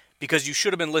surprise, because you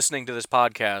should have been listening to this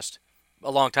podcast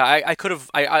a long time.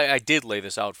 I did lay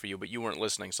this out for you, but you weren't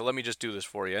listening. So let me just do this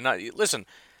for you. And listen,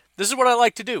 this is what I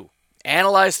like to do.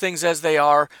 Analyze things as they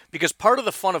are, because part of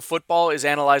the fun of football is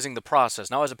analyzing the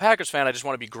process. Now, as a Packers fan, I just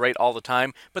want to be great all the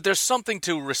time, but there's something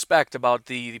to respect about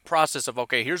the process of,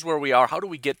 okay, here's where we are. How do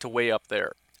we get to way up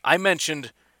there? I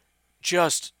mentioned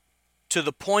just to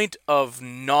the point of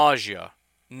nausea,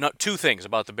 2 things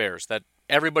about the Bears that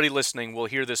everybody listening will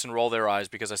hear this and roll their eyes,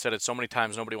 because I said it so many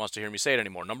times nobody wants to hear me say it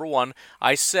anymore. Number 1,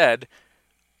 I said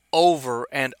over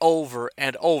and over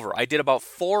and over. I did about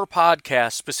 4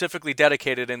 podcasts specifically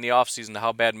dedicated in the offseason to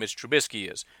how bad Mitch Trubisky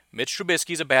is. Mitch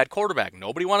Trubisky's a bad quarterback.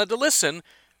 Nobody wanted to listen,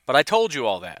 but I told you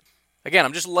all that. Again,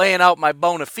 I'm just laying out my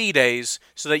bona fides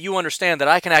so that you understand that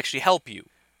I can actually help you.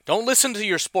 Don't listen to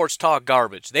your sports talk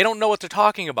garbage. They don't know what they're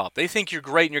talking about. They think you're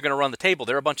great and you're going to run the table.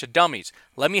 They're a bunch of dummies.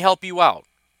 Let me help you out.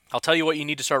 I'll tell you what you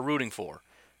need to start rooting for.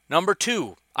 Number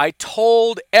 2, I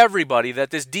told everybody that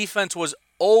this defense was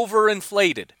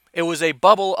overinflated. It was a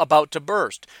bubble about to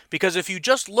burst. Because if you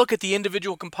just look at the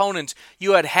individual components,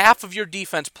 you had half of your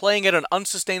defense playing at an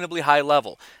unsustainably high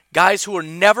level. Guys who are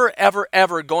never, ever,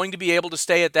 ever going to be able to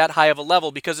stay at that high of a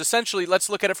level, because essentially, let's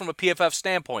look at it from a PFF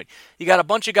standpoint. You got a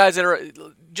bunch of guys that are,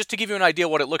 just to give you an idea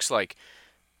what it looks like,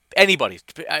 anybody,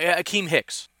 Akeem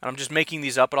Hicks, and I'm just making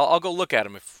these up, but I'll go look at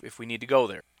him if we need to go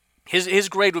there. His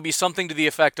grade would be something to the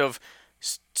effect of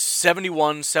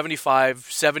 71, 75,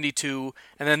 72,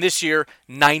 and then this year,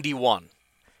 91.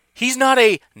 He's not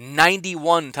a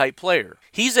 91 type player.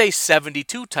 He's a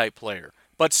 72 type player.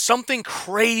 But something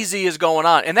crazy is going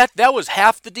on. And that was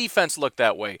half the defense looked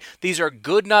that way. These are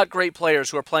good, not great players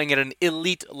who are playing at an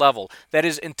elite level. That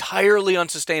is entirely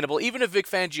unsustainable. Even if Vic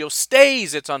Fangio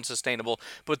stays, it's unsustainable.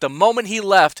 But the moment he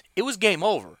left, it was game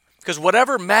over. Because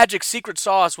whatever magic secret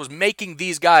sauce was making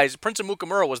these guys, Prince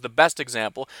Amukamura was the best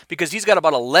example, because he's got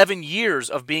about 11 years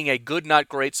of being a good, not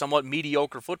great, somewhat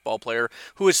mediocre football player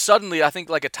who is suddenly, I think,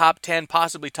 like a top 10,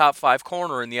 possibly top 5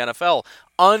 corner in the NFL.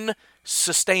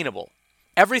 Unsustainable.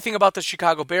 Everything about the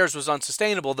Chicago Bears was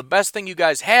unsustainable. The best thing you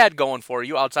guys had going for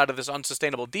you outside of this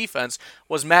unsustainable defense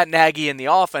was Matt Nagy and the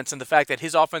offense, and the fact that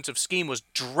his offensive scheme was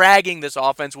dragging this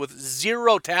offense with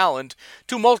 0 talent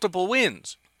to multiple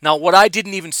wins. Now, what I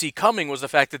didn't even see coming was the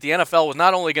fact that the NFL was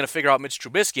not only going to figure out Mitch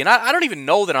Trubisky, and I don't even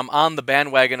know that I'm on the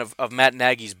bandwagon of Matt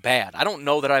Nagy's bad. I don't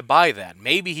know that I buy that.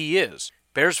 Maybe he is.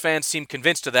 Bears fans seem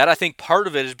convinced of that. I think part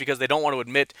of it is because they don't want to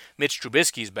admit Mitch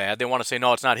Trubisky's bad. They want to say,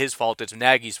 no, it's not his fault, it's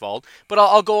Nagy's fault. But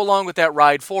I'll go along with that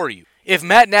ride for you. If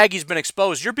Matt Nagy's been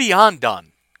exposed, you're beyond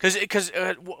done. Because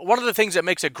one of the things that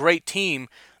makes a great team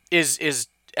is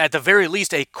at the very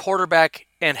least, a quarterback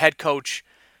and head coach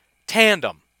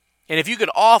tandem. And if you could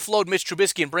offload Mitch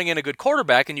Trubisky and bring in a good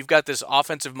quarterback, and you've got this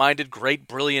offensive-minded, great,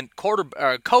 brilliant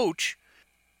coach,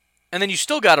 and then you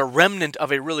still got a remnant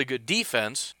of a really good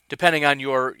defense, depending on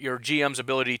your GM's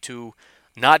ability to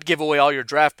not give away all your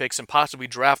draft picks and possibly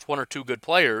draft 1 or 2 good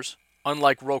players,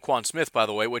 Unlike Roquan Smith, by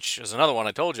the way, which is another one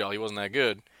I told y'all he wasn't that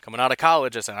good. Coming out of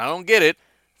college, I said, I don't get it.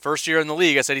 First year in the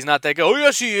league, I said he's not that good. Oh,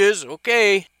 yes, he is.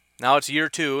 Okay. Now it's year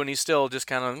 2, and he's still just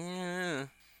kind of,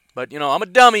 But, I'm a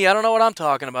dummy. I don't know what I'm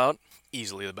talking about.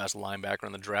 Easily the best linebacker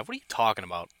in the draft. What are you talking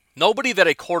about? Nobody that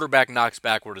a quarterback knocks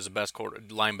backward is the best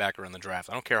linebacker in the draft.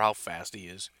 I don't care how fast he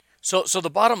is. So the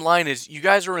bottom line is you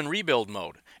guys are in rebuild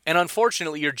mode. And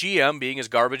unfortunately, your GM, being as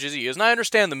garbage as he is, and I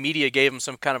understand the media gave him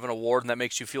some kind of an award and that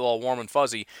makes you feel all warm and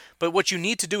fuzzy, but what you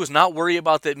need to do is not worry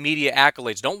about the media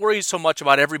accolades. Don't worry so much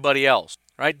about everybody else,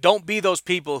 right? Don't be those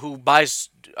people who buys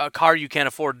a car you can't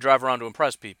afford to drive around to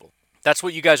impress people. That's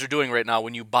what you guys are doing right now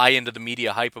when you buy into the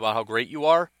media hype about how great you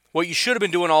are. What you should have been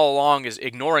doing all along is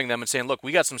ignoring them and saying, look,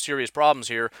 we got some serious problems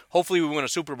here. Hopefully we win a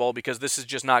Super Bowl because this is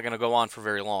just not going to go on for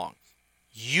very long.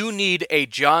 You need a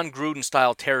John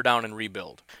Gruden-style tear-down and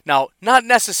rebuild. Now, not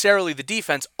necessarily the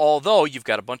defense, although you've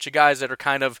got a bunch of guys that are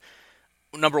kind of,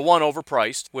 number one,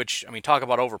 overpriced, which, talk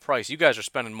about overpriced. You guys are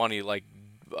spending money like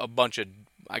a bunch of,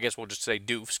 I guess we'll just say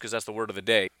doofs, because that's the word of the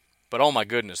day. But oh my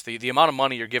goodness, the amount of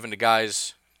money you're giving to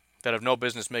guys that have no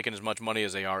business making as much money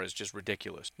as they are is just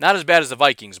ridiculous. Not as bad as the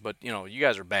Vikings, but, you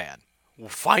guys are bad.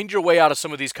 Find your way out of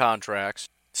some of these contracts.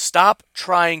 Stop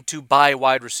trying to buy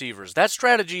wide receivers. That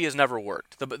strategy has never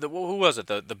worked. Who was it?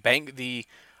 The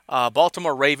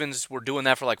Baltimore Ravens were doing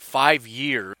that for like 5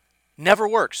 years. Never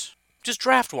works. Just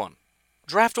draft one.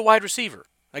 Draft a wide receiver.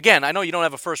 Again, I know you don't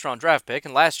have a first-round draft pick,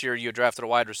 and last year you drafted a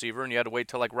wide receiver and you had to wait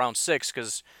till like round 6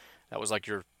 because that was like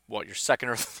your second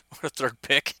or third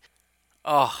pick.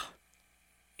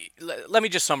 Let me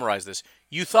just summarize this.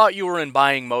 You thought you were in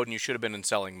buying mode and you should have been in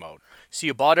selling mode. So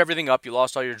you bought everything up, you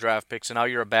lost all your draft picks, and now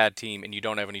you're a bad team and you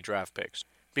don't have any draft picks.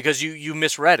 Because you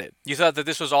misread it. You thought that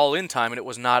this was all in time and it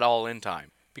was not all in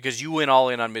time. Because you went all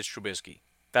in on Mitch Trubisky.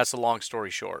 That's the long story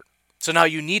short. So now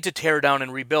you need to tear down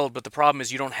and rebuild, but the problem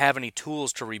is you don't have any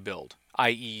tools to rebuild.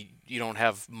 I.e., you don't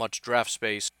have much draft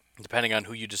space, depending on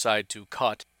who you decide to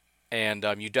cut. And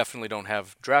you definitely don't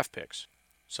have draft picks.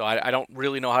 So I don't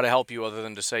really know how to help you other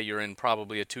than to say you're in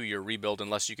probably a 2-year rebuild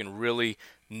unless you can really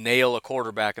nail a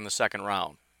quarterback in the second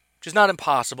round. Which is not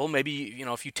impossible. Maybe,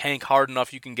 if you tank hard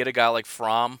enough, you can get a guy like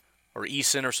Fromm or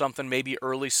Eason or something, maybe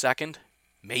early second.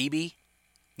 Maybe.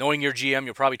 Knowing your GM,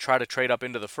 you'll probably try to trade up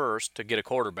into the first to get a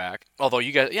quarterback. Although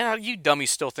you guys, you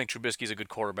dummies still think Trubisky's a good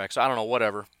quarterback, so I don't know,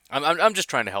 whatever. I'm just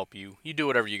trying to help you. You do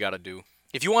whatever you got to do.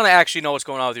 If you want to actually know what's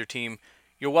going on with your team,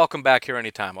 you're welcome back here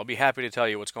anytime. I'll be happy to tell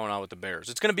you what's going on with the Bears.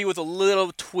 It's going to be with a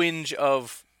little twinge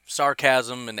of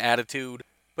sarcasm and attitude,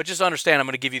 but just understand I'm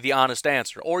going to give you the honest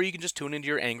answer. Or you can just tune into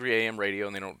your angry AM radio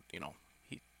and they don't,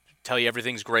 tell you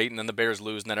everything's great and then the Bears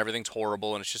lose and then everything's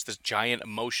horrible and it's just this giant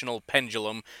emotional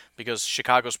pendulum because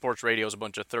Chicago sports radio is a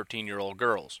bunch of 13-year-old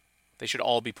girls. They should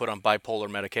all be put on bipolar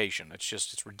medication.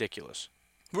 It's ridiculous.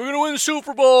 We're going to win the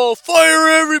Super Bowl. Fire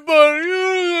everybody.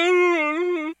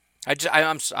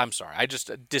 I'm sorry. I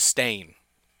just disdain.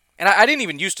 And I didn't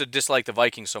even used to dislike the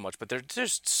Vikings so much, but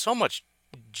there's so much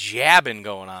jabbing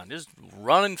going on. Just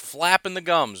running, flapping the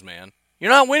gums, man. You're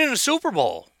not winning a Super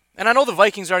Bowl. And I know the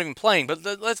Vikings aren't even playing, but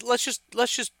let's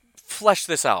just flesh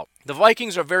this out. The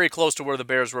Vikings are very close to where the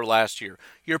Bears were last year.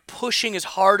 You're pushing as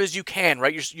hard as you can,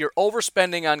 right? You're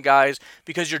overspending on guys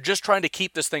because you're just trying to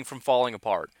keep this thing from falling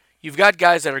apart. You've got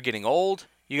guys that are getting old.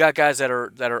 You got guys that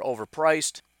are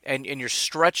overpriced. And you're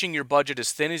stretching your budget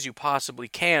as thin as you possibly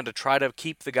can to try to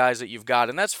keep the guys that you've got.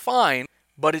 And that's fine,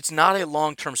 but it's not a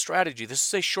long-term strategy. This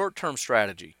is a short-term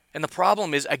strategy. And the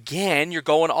problem is, again, you're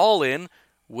going all in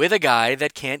with a guy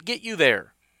that can't get you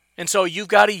there. And so you've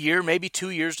got a year, maybe 2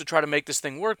 years to try to make this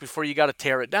thing work before you got to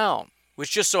tear it down,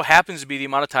 which just so happens to be the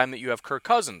amount of time that you have Kirk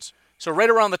Cousins. So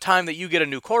right around the time that you get a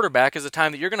new quarterback is the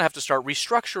time that you're going to have to start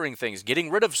restructuring things,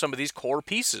 getting rid of some of these core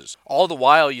pieces. All the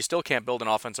while, you still can't build an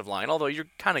offensive line, although you're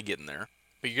kind of getting there.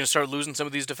 But you're going to start losing some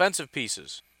of these defensive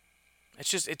pieces.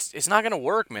 It's not going to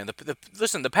work, man.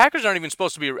 Listen, the Packers aren't even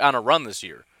supposed to be on a run this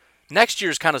year. Next year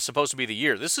is kind of supposed to be the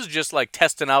year. This is just like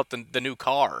testing out the new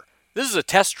car. This is a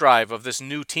test drive of this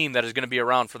new team that is going to be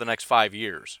around for the next 5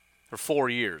 years. For 4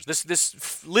 years.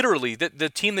 This literally, the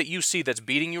team that you see that's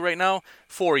beating you right now,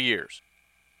 4 years.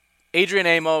 Adrian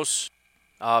Amos,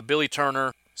 Billy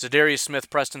Turner, Zadarius Smith,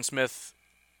 Preston Smith,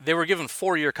 they were given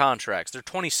 4-year contracts. They're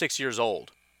 26 years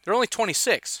old. They're only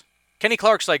 26. Kenny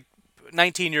Clark's like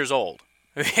 19 years old.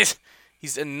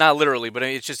 He's not literally, but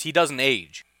it's just he doesn't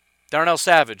age. Darnell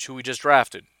Savage, who we just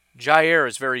drafted. Jair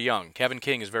is very young. Kevin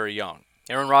King is very young.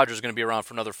 Aaron Rodgers is going to be around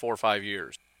for another 4 or 5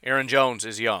 years. Aaron Jones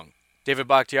is young. David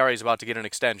Bakhtiari is about to get an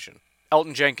extension.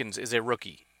 Elton Jenkins is a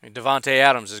rookie. I mean, Devontae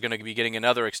Adams is going to be getting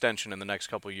another extension in the next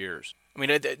couple of years. I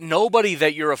mean, nobody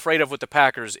that you're afraid of with the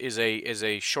Packers is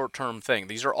a short-term thing.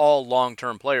 These are all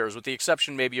long-term players, with the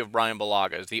exception maybe of Brian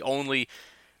Bulaga, is the only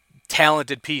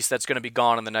talented piece that's going to be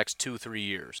gone in the next 2-3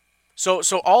 years. So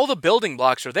all the building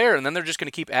blocks are there, and then they're just going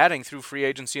to keep adding through free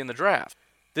agency and the draft.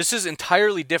 This is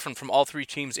entirely different from all three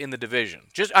teams in the division.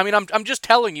 I'm just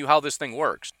telling you how this thing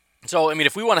works. So, I mean,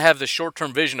 if we want to have this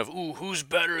short-term vision of, who's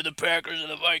better, the Packers or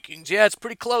the Vikings? Yeah, it's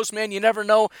pretty close, man. You never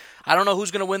know. I don't know who's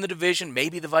going to win the division.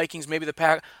 Maybe the Vikings, maybe the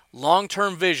Packers.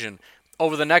 Long-term vision,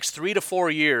 over the next 3 to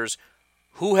 4 years,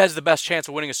 who has the best chance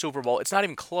of winning a Super Bowl? It's not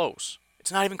even close.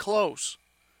 It's not even close.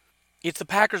 It's the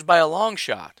Packers by a long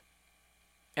shot.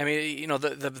 I mean, you know,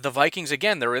 the Vikings,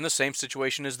 again, they're in the same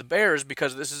situation as the Bears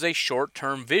because this is a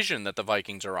short-term vision that the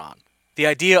Vikings are on. The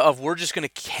idea of we're just going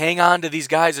to hang on to these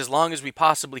guys as long as we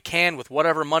possibly can with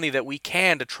whatever money that we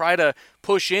can to try to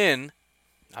push in,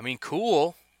 I mean,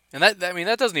 cool. And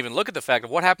that doesn't even look at the fact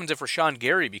of what happens if Rashawn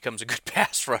Gary becomes a good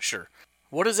pass rusher.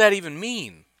 What does that even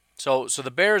mean? So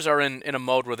the Bears are in a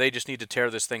mode where they just need to tear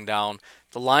this thing down.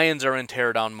 The Lions are in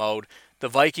tear-down mode. The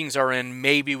Vikings are in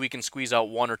maybe we can squeeze out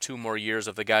 1 or 2 more years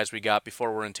of the guys we got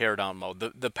before we're in tear-down mode.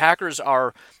 The Packers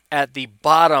are at the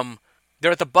bottom.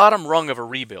 They're at the bottom rung of a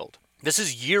rebuild. This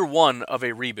is year 1 of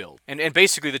a rebuild. And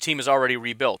basically the team is already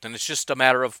rebuilt. And it's just a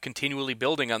matter of continually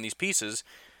building on these pieces.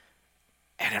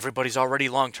 And everybody's already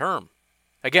long-term.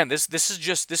 Again, this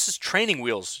is training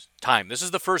wheels time. This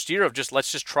is the first year of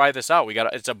let's just try this out.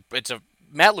 It's a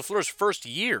Matt LaFleur's first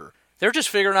year. They're just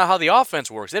figuring out how the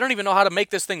offense works. They don't even know how to make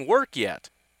this thing work yet.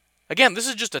 Again, this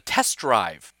is just a test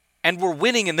drive. And we're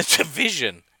winning in the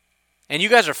division. And you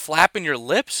guys are flapping your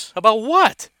lips? About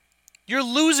what? You're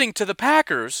losing to the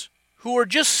Packers, who are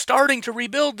just starting to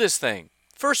rebuild this thing.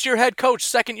 First-year head coach,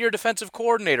 second-year defensive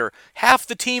coordinator. Half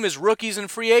the team is rookies and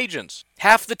free agents.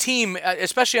 Half the team,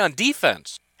 especially on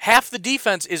defense, half the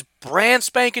defense is brand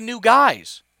spanking new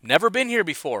guys. Never been here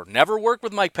before. Never worked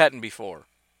with Mike Pettin before.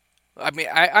 I mean,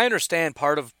 I understand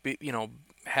part of,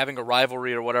 having a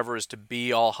rivalry or whatever is to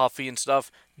be all huffy and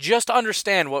stuff. Just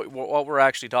understand what we're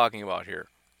actually talking about here.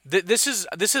 This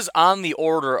is on the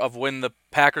order of when the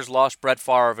Packers lost Brett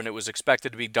Favre and it was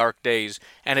expected to be dark days,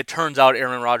 and it turns out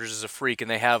Aaron Rodgers is a freak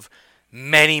and they have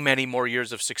many, many more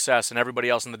years of success, and everybody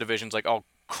else in the division's like, oh,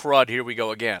 crud, here we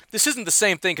go again. This isn't the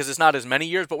same thing because it's not as many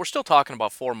years, but we're still talking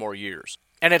about 4 more years.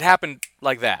 And it happened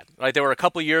like that. Like, there were a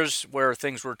couple years where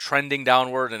things were trending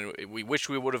downward, and we wish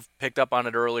we would have picked up on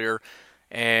it earlier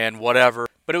and whatever.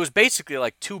 But it was basically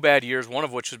like 2 bad years, one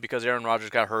of which was because Aaron Rodgers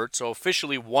got hurt. So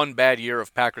officially 1 bad year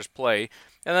of Packers play.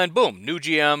 And then boom, new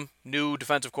GM, new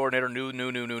defensive coordinator, new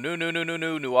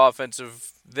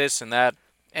offensive this and that.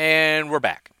 And we're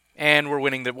back. And we're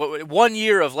winning the 1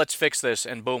 year of let's fix this,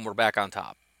 and boom, we're back on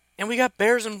top. And we got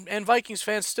Bears and Vikings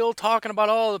fans still talking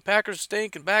about, the Packers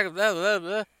stink and blah, blah, blah,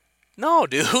 blah. No,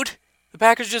 dude. The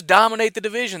Packers just dominate the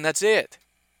division. That's it.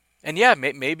 And yeah,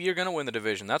 maybe you're going to win the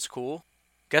division. That's cool.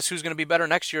 Guess who's going to be better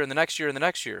next year and the next year and the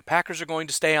next year? Packers are going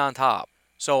to stay on top.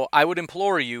 So I would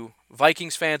implore you,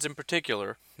 Vikings fans in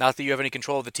particular, not that you have any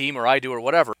control of the team or I do or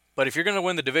whatever, but if you're going to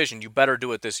win the division, you better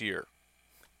do it this year.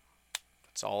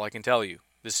 That's all I can tell you.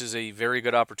 This is a very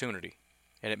good opportunity,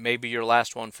 and it may be your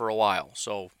last one for a while.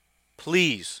 So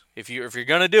please, if you're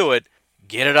going to do it,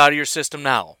 get it out of your system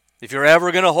now. If you're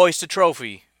ever going to hoist a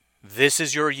trophy, this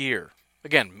is your year.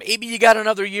 Again, maybe you got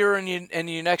another year in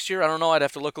you next year. I don't know. I'd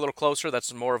have to look a little closer.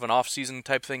 That's more of an off-season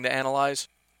type thing to analyze.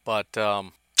 But,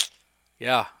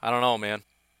 yeah, I don't know, man.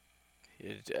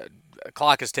 The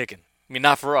clock is ticking. I mean,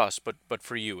 not for us, but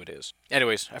for you it is.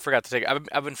 Anyways, I forgot to take it.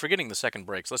 I've been forgetting the second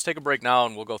breaks. Let's take a break now,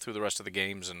 and we'll go through the rest of the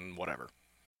games and whatever.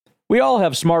 We all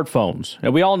have smartphones,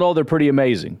 and we all know they're pretty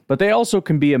amazing. But they also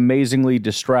can be amazingly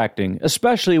distracting,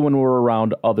 especially when we're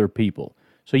around other people.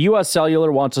 So US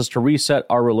Cellular wants us to reset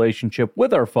our relationship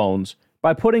with our phones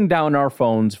by putting down our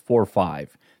phones for $5.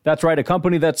 That's right, a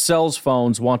company that sells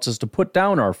phones wants us to put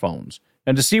down our phones.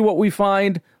 And to see what we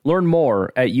find, learn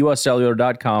more at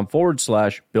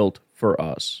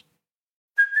uscellular.com/built-for-us.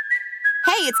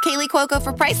 Hey, it's Kaylee Cuoco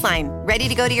for Priceline. Ready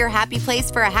to go to your happy place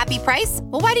for a happy price?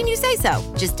 Well, why didn't you say so?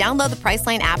 Just download the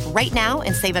Priceline app right now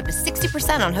and save up to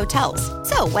 60% on hotels.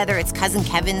 So whether it's Cousin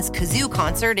Kevin's Kazoo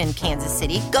Concert in Kansas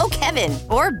City, go Kevin,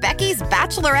 or Becky's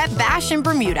Bachelorette Bash in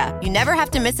Bermuda, you never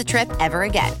have to miss a trip ever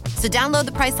again. So download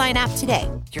the Priceline app today.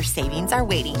 Your savings are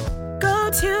waiting. Go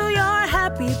to your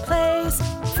happy place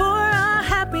for a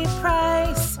happy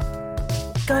price.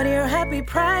 Go to your happy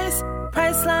price,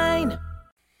 Priceline.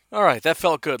 All right, that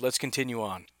felt good. Let's continue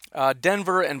on.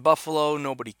 Denver and Buffalo,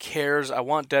 nobody cares. I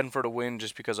want Denver to win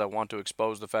just because I want to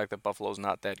expose the fact that Buffalo's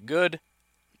not that good.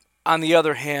 On the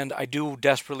other hand, I do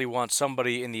desperately want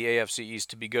somebody in the AFC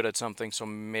East to be good at something, so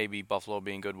maybe Buffalo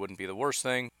being good wouldn't be the worst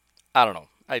thing. I don't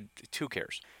know. Who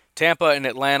cares? Tampa and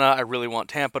Atlanta, I really want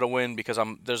Tampa to win because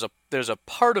there's a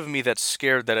part of me that's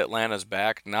scared that Atlanta's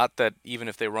back. Not that even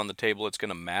if they run the table, it's going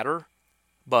to matter.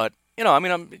 But,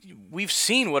 we've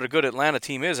seen what a good Atlanta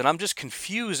team is, and I'm just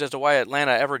confused as to why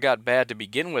Atlanta ever got bad to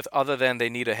begin with, other than they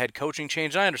need a head coaching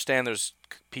change. And I understand there's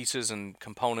pieces and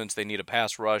components. They need a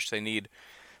pass rush. They need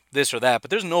this or that, but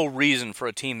there's no reason for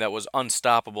a team that was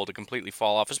unstoppable to completely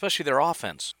fall off, especially their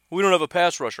offense. We don't have a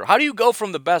pass rusher. How do you go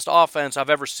from the best offense I've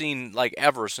ever seen,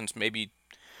 ever since maybe,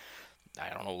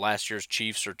 I don't know, last year's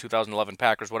Chiefs or 2011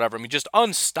 Packers, whatever. Just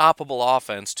unstoppable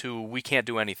offense to we can't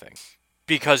do anything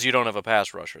because you don't have a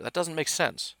pass rusher. That doesn't make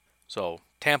sense. So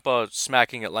Tampa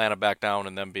smacking Atlanta back down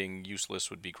and them being useless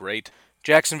would be great.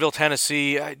 Jacksonville,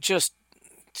 Tennessee,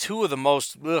 two of the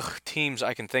most teams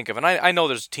I can think of. And I know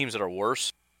there's teams that are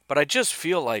worse. But I just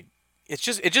feel like it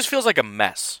just feels like a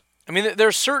mess. There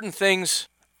are certain things,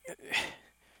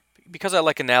 because I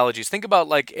like analogies. Think about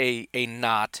like a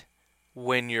knot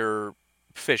when you're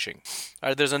fishing. All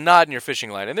right, there's a knot in your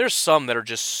fishing line, and there's some that are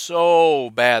just so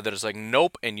bad that it's like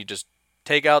nope, and you just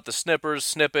take out the snippers,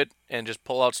 snip it, and just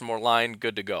pull out some more line,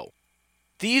 good to go.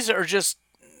 These are just,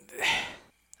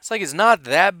 it's not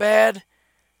that bad,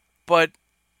 but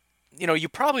you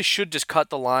probably should just cut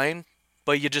the line,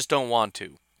 but you just don't want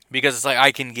to. Because it's like,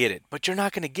 I can get it. But you're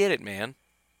not going to get it, man.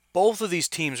 Both of these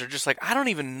teams are just like, I don't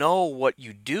even know what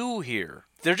you do here.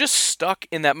 They're just stuck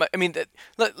in that. Let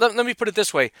me put it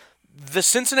this way. The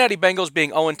Cincinnati Bengals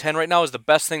being 0-10 right now is the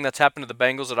best thing that's happened to the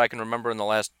Bengals that I can remember in the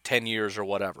last 10 years or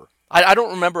whatever. I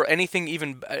don't remember anything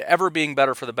even ever being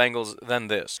better for the Bengals than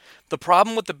this. The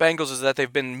problem with the Bengals is that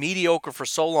they've been mediocre for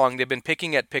so long. They've been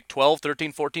picking at pick 12,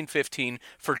 13, 14, 15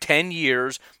 for 10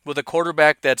 years with a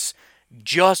quarterback that's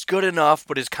just good enough,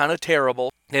 but is kind of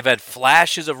terrible. They've had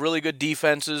flashes of really good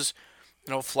defenses,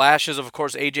 flashes of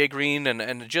course, A.J. Green,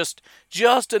 and just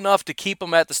enough to keep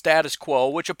them at the status quo,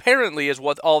 which apparently is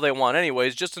what all they want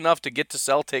anyways, just enough to get to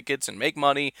sell tickets and make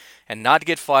money and not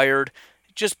get fired.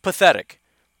 Just pathetic.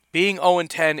 Being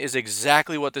 0-10 is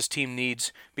exactly what this team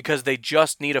needs because they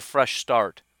just need a fresh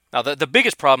start. Now, the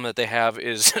biggest problem that they have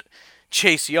is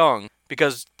Chase Young,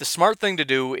 because the smart thing to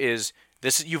do is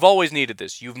this. You've always needed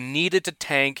this. You've needed to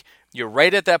tank. You're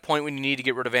right at that point when you need to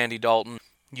get rid of Andy Dalton.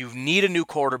 You need a new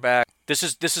quarterback. This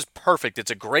is perfect. It's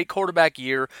a great quarterback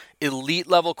year. Elite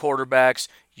level quarterbacks.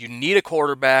 You need a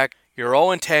quarterback. You're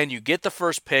 0-10. You get the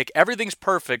first pick. Everything's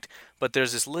perfect, but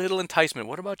there's this little enticement.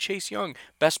 What about Chase Young?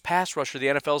 Best pass rusher the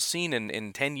NFL's seen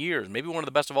in 10 years. Maybe one of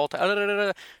the best of all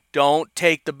time. Don't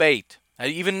take the bait.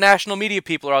 Even national media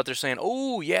people are out there saying,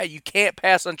 oh, yeah, you can't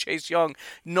pass on Chase Young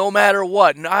no matter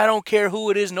what. I don't care who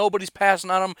it is. Nobody's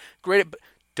passing on him. Great.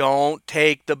 Don't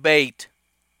take the bait.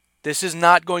 This is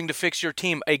not going to fix your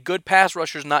team. A good pass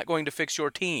rusher is not going to fix your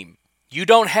team. You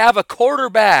don't have a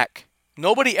quarterback.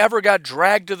 Nobody ever got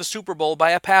dragged to the Super Bowl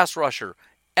by a pass rusher.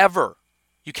 Ever.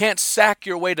 You can't sack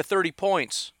your way to 30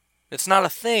 points. It's not a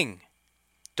thing.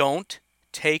 Don't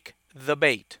take the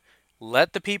bait.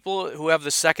 Let the people who have the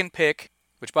second pick,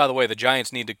 which, by the way, the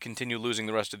Giants need to continue losing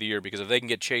the rest of the year because if they can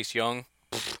get Chase Young,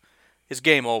 it's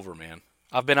game over, man.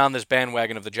 I've been on this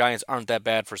bandwagon of the Giants aren't that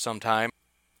bad for some time.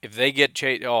 If they get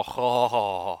Chase, it's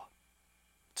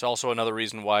also another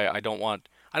reason why I don't want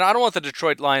the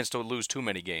Detroit Lions to lose too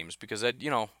many games because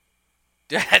that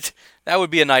would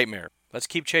be a nightmare. Let's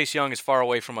keep Chase Young as far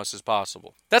away from us as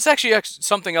possible. That's actually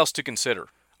something else to consider.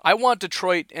 I want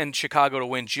Detroit and Chicago to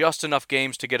win just enough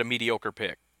games to get a mediocre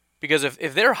pick. Because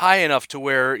if they're high enough to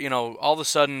where, all of a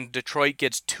sudden Detroit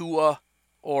gets Tua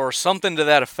or something to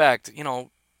that effect,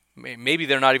 maybe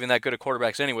they're not even that good at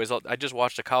quarterbacks anyways. I just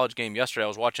watched a college game yesterday. I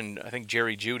was watching, I think,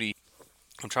 Jerry Jeudy.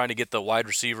 I'm trying to get the wide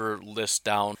receiver list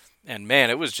down. And, man,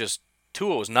 it was just,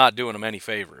 Tua was not doing him any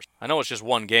favors. I know it's just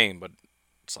one game, but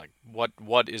it's like,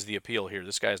 what is the appeal here?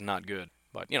 This guy is not good.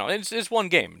 But, it's one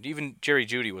game. Even Jerry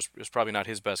Jeudy was probably not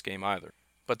his best game either.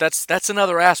 But that's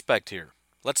another aspect here.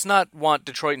 Let's not want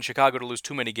Detroit and Chicago to lose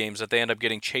too many games that they end up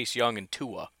getting Chase Young and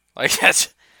Tua. Like,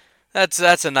 that's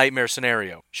a nightmare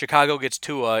scenario. Chicago gets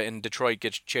Tua and Detroit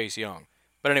gets Chase Young.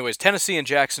 But anyways, Tennessee and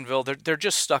Jacksonville, they're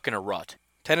just stuck in a rut.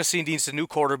 Tennessee needs a new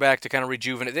quarterback to kind of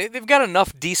rejuvenate. They've got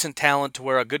enough decent talent to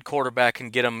where a good quarterback can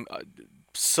get them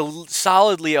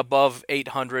solidly above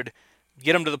 800,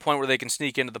 get them to the point where they can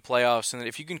sneak into the playoffs. And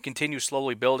if you can continue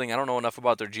slowly building, I don't know enough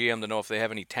about their GM to know if they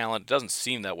have any talent. It doesn't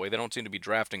seem that way. They don't seem to be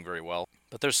drafting very well.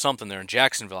 But there's something there in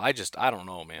Jacksonville. I don't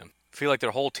know, man. I feel like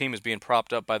their whole team is being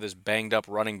propped up by this banged up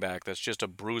running back that's just a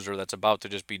bruiser that's about to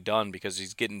just be done because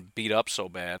he's getting beat up so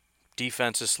bad.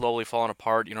 defense is slowly falling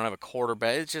apart. You don't have a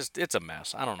quarterback. It's a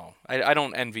mess. I don't know. I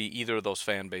don't envy either of those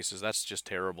fan bases. That's just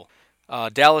terrible.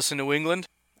 Dallas and New England.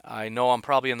 I know I'm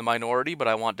probably in the minority, but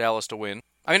I want Dallas to win.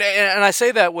 I mean, and I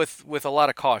say that with a lot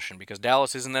of caution because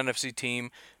Dallas is an NFC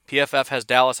team. PFF has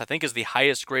Dallas, I think, is the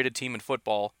highest graded team in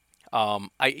football.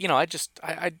 I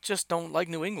just don't like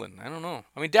New England. I don't know.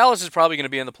 I mean, Dallas is probably going to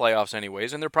be in the playoffs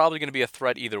anyways, and they're probably going to be a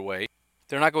threat either way.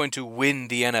 They're not going to win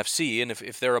the NFC, and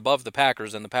if they're above the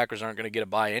Packers, then the Packers aren't going to get a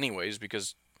bye anyways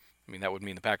because, I mean, that would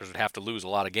mean the Packers would have to lose a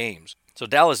lot of games. So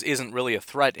Dallas isn't really a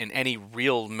threat in any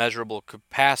real measurable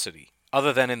capacity,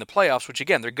 other than in the playoffs, which,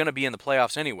 again, they're going to be in the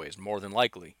playoffs anyways, more than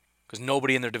likely, because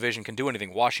nobody in their division can do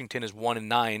anything. Washington is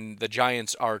 1-9. The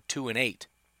Giants are 2-8.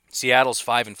 Seattle's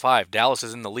 5-5. Dallas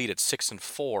is in the lead at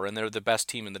 6-4, and they're the best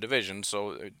team in the division.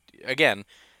 So, again,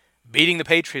 beating the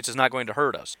Patriots is not going to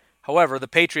hurt us. However, the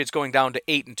Patriots going down to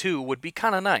 8-2 would be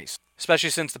kind of nice,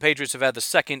 especially since the Patriots have had the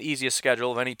second easiest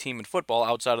schedule of any team in football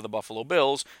outside of the Buffalo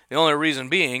Bills. The only reason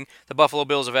being the Buffalo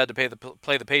Bills have had to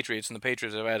play the Patriots, and the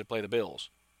Patriots have had to play the Bills.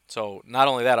 So, not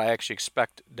only that, I actually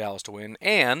expect Dallas to win,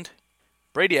 and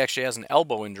Brady actually has an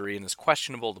elbow injury and is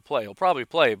questionable to play. He'll probably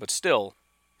play, but still,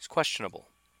 he's questionable.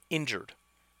 Injured.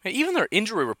 Even their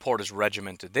injury report is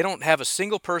regimented. They don't have a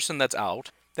single person that's out.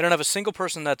 They don't have a single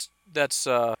person that's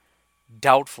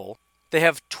doubtful. They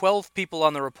have 12 people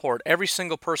on the report. Every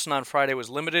single person on Friday was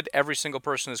limited. Every single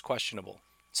person is questionable.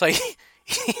 So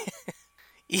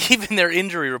even their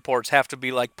injury reports have to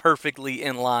be like perfectly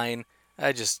in line.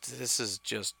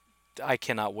 I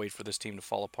cannot wait for this team to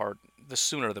fall apart. The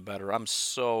sooner the better. I'm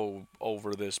so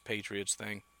over this Patriots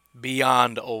thing.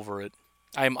 Beyond over it.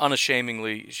 I am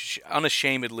unashamedly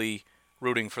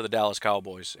rooting for the Dallas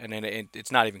Cowboys, and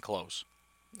it's not even close.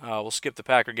 We'll skip the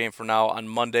Packer game for now. On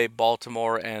Monday,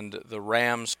 Baltimore and the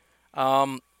Rams.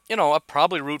 I'll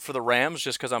probably root for the Rams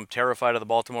just because I'm terrified of the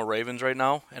Baltimore Ravens right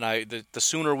now. And the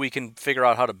sooner we can figure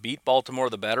out how to beat Baltimore,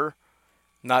 the better.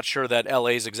 Not sure that LA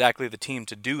is exactly the team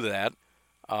to do that.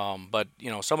 But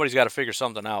somebody's got to figure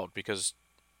something out because,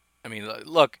 I mean,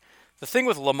 look, the thing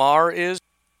with Lamar is,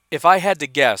 if I had to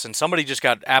guess, and somebody just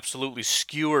got absolutely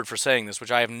skewered for saying this,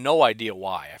 which I have no idea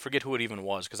why. I forget who it even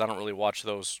was because I don't really watch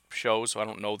those shows, so I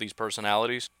don't know these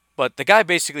personalities. But the guy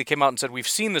basically came out and said, we've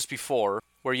seen this before,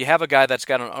 where you have a guy that's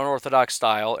got an unorthodox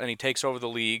style, and he takes over the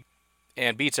league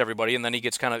and beats everybody, and then he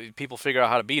gets people figure out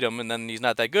how to beat him, and then he's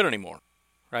not that good anymore,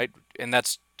 right? And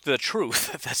that's the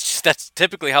truth. That's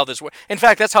typically how this works. In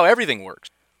fact, that's how everything works.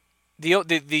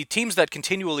 The teams that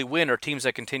continually win are teams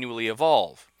that continually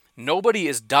evolve. Nobody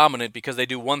is dominant because they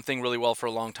do one thing really well for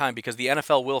a long time, because the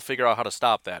NFL will figure out how to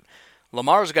stop that.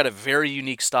 Lamar's got a very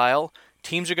unique style.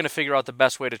 Teams are going to figure out the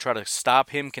best way to try to stop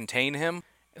him, contain him.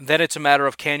 And then it's a matter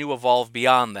of, can you evolve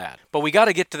beyond that? But we got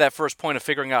to get to that first point of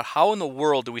figuring out how in the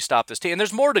world do we stop this team. And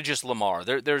there's more to just Lamar.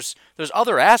 There's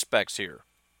other aspects here.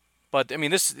 But, I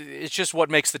mean, it's just what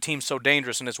makes the team so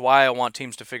dangerous, and it's why I want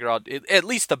teams to figure out at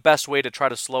least the best way to try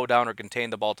to slow down or contain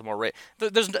the Baltimore Ravens.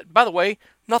 There's, by the way,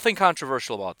 nothing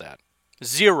controversial about that.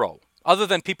 Zero. Other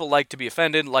than people like to be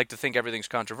offended, like to think everything's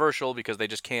controversial because they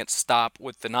just can't stop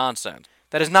with the nonsense.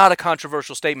 That is not a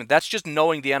controversial statement. That's just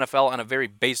knowing the NFL on a very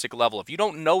basic level. If you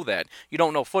don't know that, you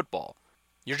don't know football.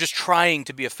 You're just trying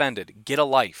to be offended. Get a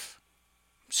life.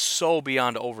 So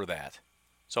beyond over that.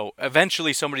 So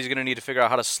eventually somebody's going to need to figure out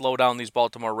how to slow down these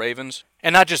Baltimore Ravens.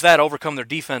 And not just that, overcome their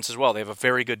defense as well. They have a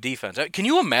very good defense. Can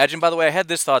you imagine, by the way, I had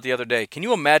this thought the other day. Can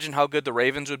you imagine how good the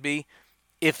Ravens would be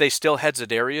if they still had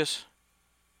Za'Darius?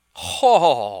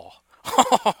 Oh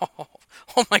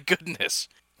my goodness.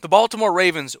 The Baltimore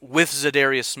Ravens with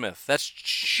Za'Darius Smith. That's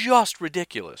just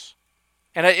ridiculous.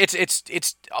 And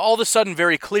it's all of a sudden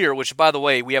very clear, which, by the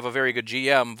way, we have a very good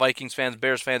GM. Vikings fans,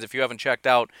 Bears fans, if you haven't checked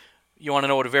out, you want to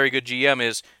know what a very good GM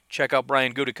is, check out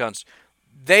Brian Gutekunst.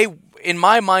 They, in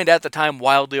my mind at the time,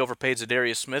 wildly overpaid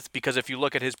Za'Darius Smith, because if you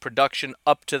look at his production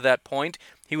up to that point,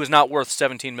 he was not worth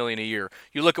 $17 million a year.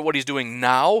 You look at what he's doing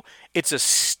now, it's a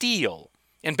steal.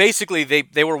 And basically,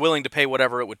 they were willing to pay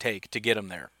whatever it would take to get him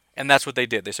there. And that's what they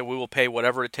did. They said, we will pay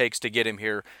whatever it takes to get him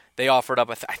here. They offered up,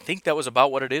 I think that was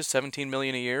about what it is, $17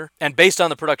 million a year. And based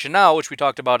on the production now, which we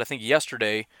talked about, I think,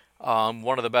 yesterday,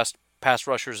 one of the best pass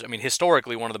rushers, I mean,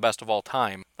 historically, one of the best of all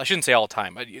time. I shouldn't say all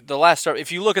time.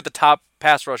 If you look at the top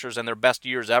pass rushers and their best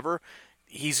years ever,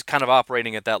 he's kind of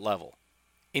operating at that level.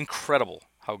 Incredible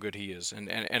how good he is. And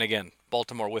again,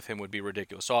 Baltimore with him would be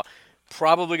ridiculous. So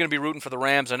probably going to be rooting for the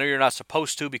Rams. I know you're not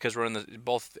supposed to because we're in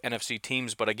both NFC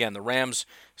teams, but again, the Rams,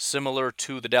 similar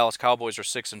to the Dallas Cowboys, are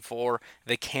 6-4.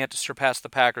 They can't surpass the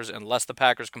Packers unless the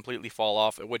Packers completely fall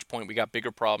off, at which point we got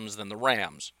bigger problems than the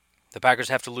Rams. The Packers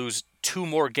have to lose 2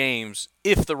 more games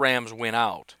if the Rams win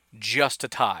out, just to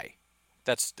tie.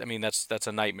 that's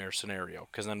a nightmare scenario,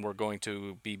 because then we're going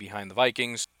to be behind the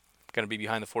Vikings, going to be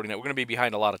behind the 49ers. We're going to be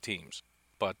behind a lot of teams.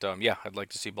 But yeah, I'd like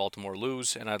to see Baltimore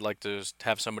lose, and I'd like to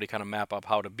have somebody kind of map up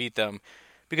how to beat them,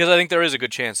 because I think there is a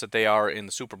good chance that they are in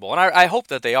the Super Bowl. And I hope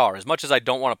that they are. As much as I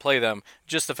don't want to play them,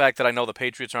 just the fact that I know the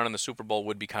Patriots aren't in the Super Bowl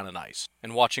would be kind of nice.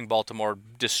 And watching Baltimore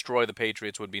destroy the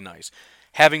Patriots would be nice.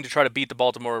 Having to try to beat the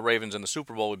Baltimore Ravens in the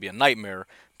Super Bowl would be a nightmare,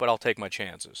 but I'll take my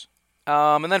chances.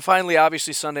 And then finally,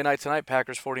 obviously, Sunday night tonight,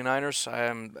 Packers 49ers.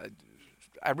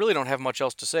 I really don't have much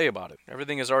else to say about it.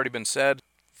 Everything has already been said.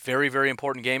 Very, very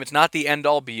important game. It's not the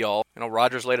end-all, be-all.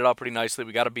 Rodgers laid it out pretty nicely.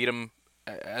 We got to beat them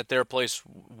at their place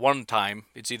one time.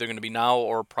 It's either going to be now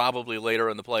or probably later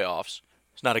in the playoffs.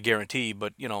 It's not a guarantee,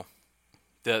 but,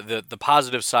 the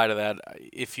positive side of that,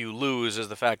 if you lose, is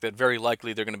the fact that very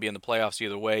likely they're going to be in the playoffs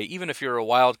either way. Even if you're a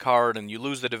wild card and you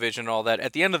lose the division and all that,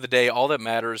 at the end of the day, all that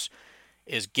matters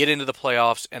is get into the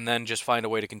playoffs and then just find a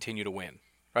way to continue to win.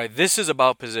 Right? This is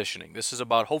about positioning. This is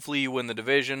about hopefully you win the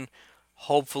division.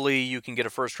 Hopefully you can get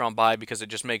a first-round bye, because it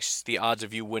just makes the odds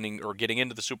of you winning or getting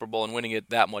into the Super Bowl and winning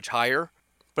it that much higher.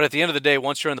 But at the end of the day,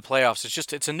 once you're in the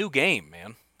playoffs, it's a new game,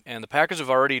 man. And the Packers have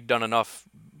already done enough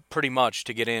pretty much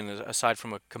to get in, aside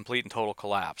from a complete and total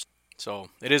collapse. So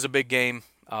it is a big game.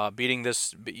 Beat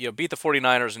the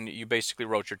 49ers, and you basically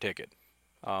wrote your ticket.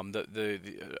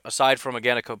 Aside from,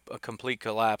 again, a complete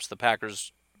collapse, the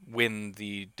Packers win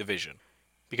the division,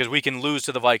 because we can lose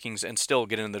to the Vikings and still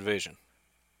get in the division.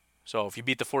 So if you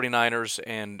beat the 49ers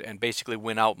and basically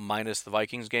win out minus the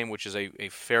Vikings game, which is a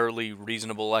fairly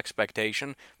reasonable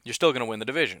expectation, you're still going to win the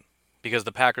division, because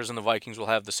the Packers and the Vikings will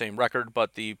have the same record,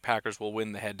 but the Packers will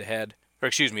win the head-to-head. Or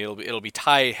excuse me, it'll be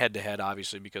tie head-to-head,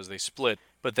 obviously, because they split.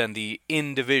 But then the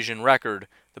in-division record,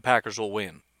 the Packers will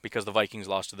win, because the Vikings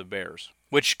lost to the Bears.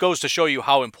 Which goes to show you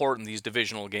how important these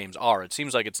divisional games are. It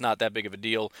seems like it's not that big of a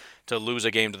deal to lose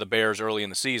a game to the Bears early in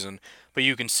the season, but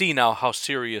you can see now how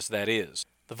serious that is.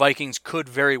 The Vikings could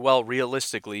very well,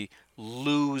 realistically,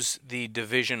 lose the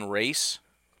division race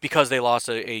because they lost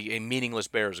a meaningless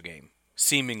Bears game.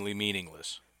 Seemingly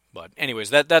meaningless. But anyways,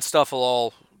 that stuff will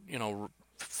all,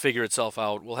 figure itself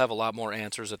out. We'll have a lot more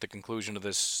answers at the conclusion of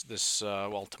this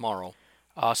tomorrow.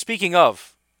 Speaking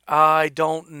of, I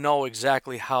don't know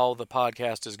exactly how the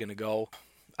podcast is going to go.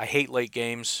 I hate late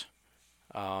games.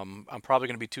 I'm probably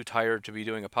going to be too tired to be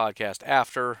doing a podcast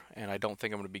after, and I don't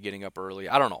think I'm going to be getting up early.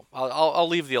 I don't know. I'll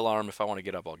leave the alarm. If I want to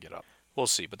get up, I'll get up. We'll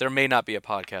see. But there may not be a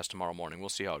podcast tomorrow morning. We'll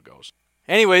see how it goes.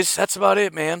 Anyways, that's about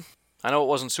it, man. I know it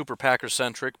wasn't super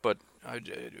Packers-centric, but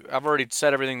I've already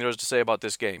said everything there is to say about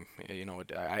this game.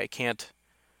 I can't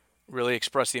really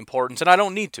express the importance, and I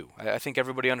don't need to. I think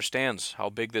everybody understands how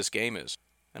big this game is.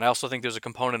 And I also think there's a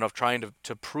component of trying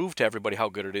to prove to everybody how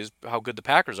good it is, how good the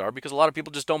Packers are, because a lot of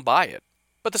people just don't buy it.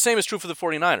 But the same is true for the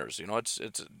 49ers.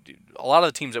 It's a lot of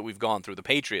the teams that we've gone through. The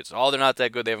Patriots, they're not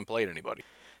that good, they haven't played anybody.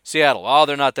 Seattle,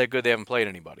 they're not that good, they haven't played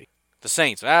anybody. The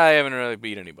Saints, they haven't really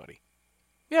beat anybody.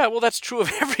 Yeah, well, that's true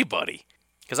of everybody.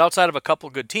 Because outside of a couple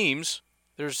good teams,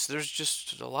 there's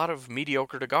just a lot of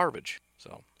mediocre to garbage.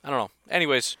 So, I don't know.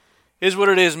 Anyways, is what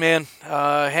it is, man.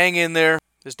 Hang in there.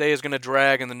 This day is going to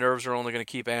drag, and the nerves are only going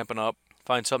to keep amping up.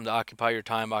 Find something to occupy your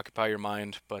time, occupy your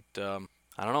mind. But,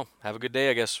 I don't know. Have a good day,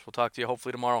 I guess. We'll talk to you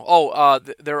hopefully tomorrow.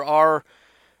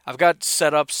 I've got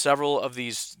set up several of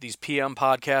these PM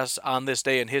podcasts on this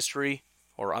day in history,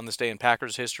 or on this day in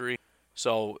Packers history.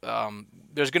 So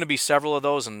there's going to be several of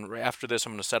those, and after this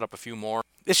I'm going to set up a few more.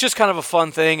 It's just kind of a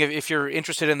fun thing. If you're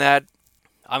interested in that,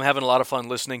 I'm having a lot of fun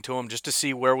listening to them just to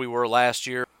see where we were last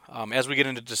year. As we get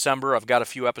into December, I've got a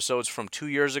few episodes from 2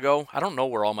 years ago. I don't know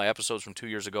where all my episodes from 2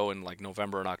 years ago in like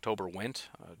November and October went.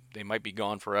 They might be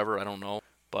gone forever. I don't know.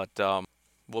 But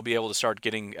we'll be able to start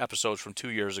getting episodes from 2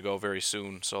 years ago very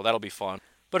soon, so that'll be fun.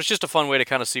 But it's just a fun way to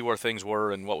kind of see where things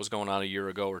were and what was going on a year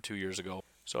ago or 2 years ago.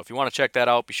 So if you want to check that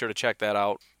out, be sure to check that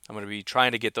out. I'm going to be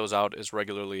trying to get those out as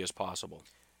regularly as possible.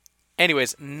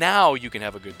 Anyways, now you can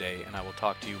have a good day, and I will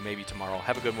talk to you maybe tomorrow.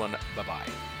 Have a good one.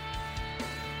 Bye-bye.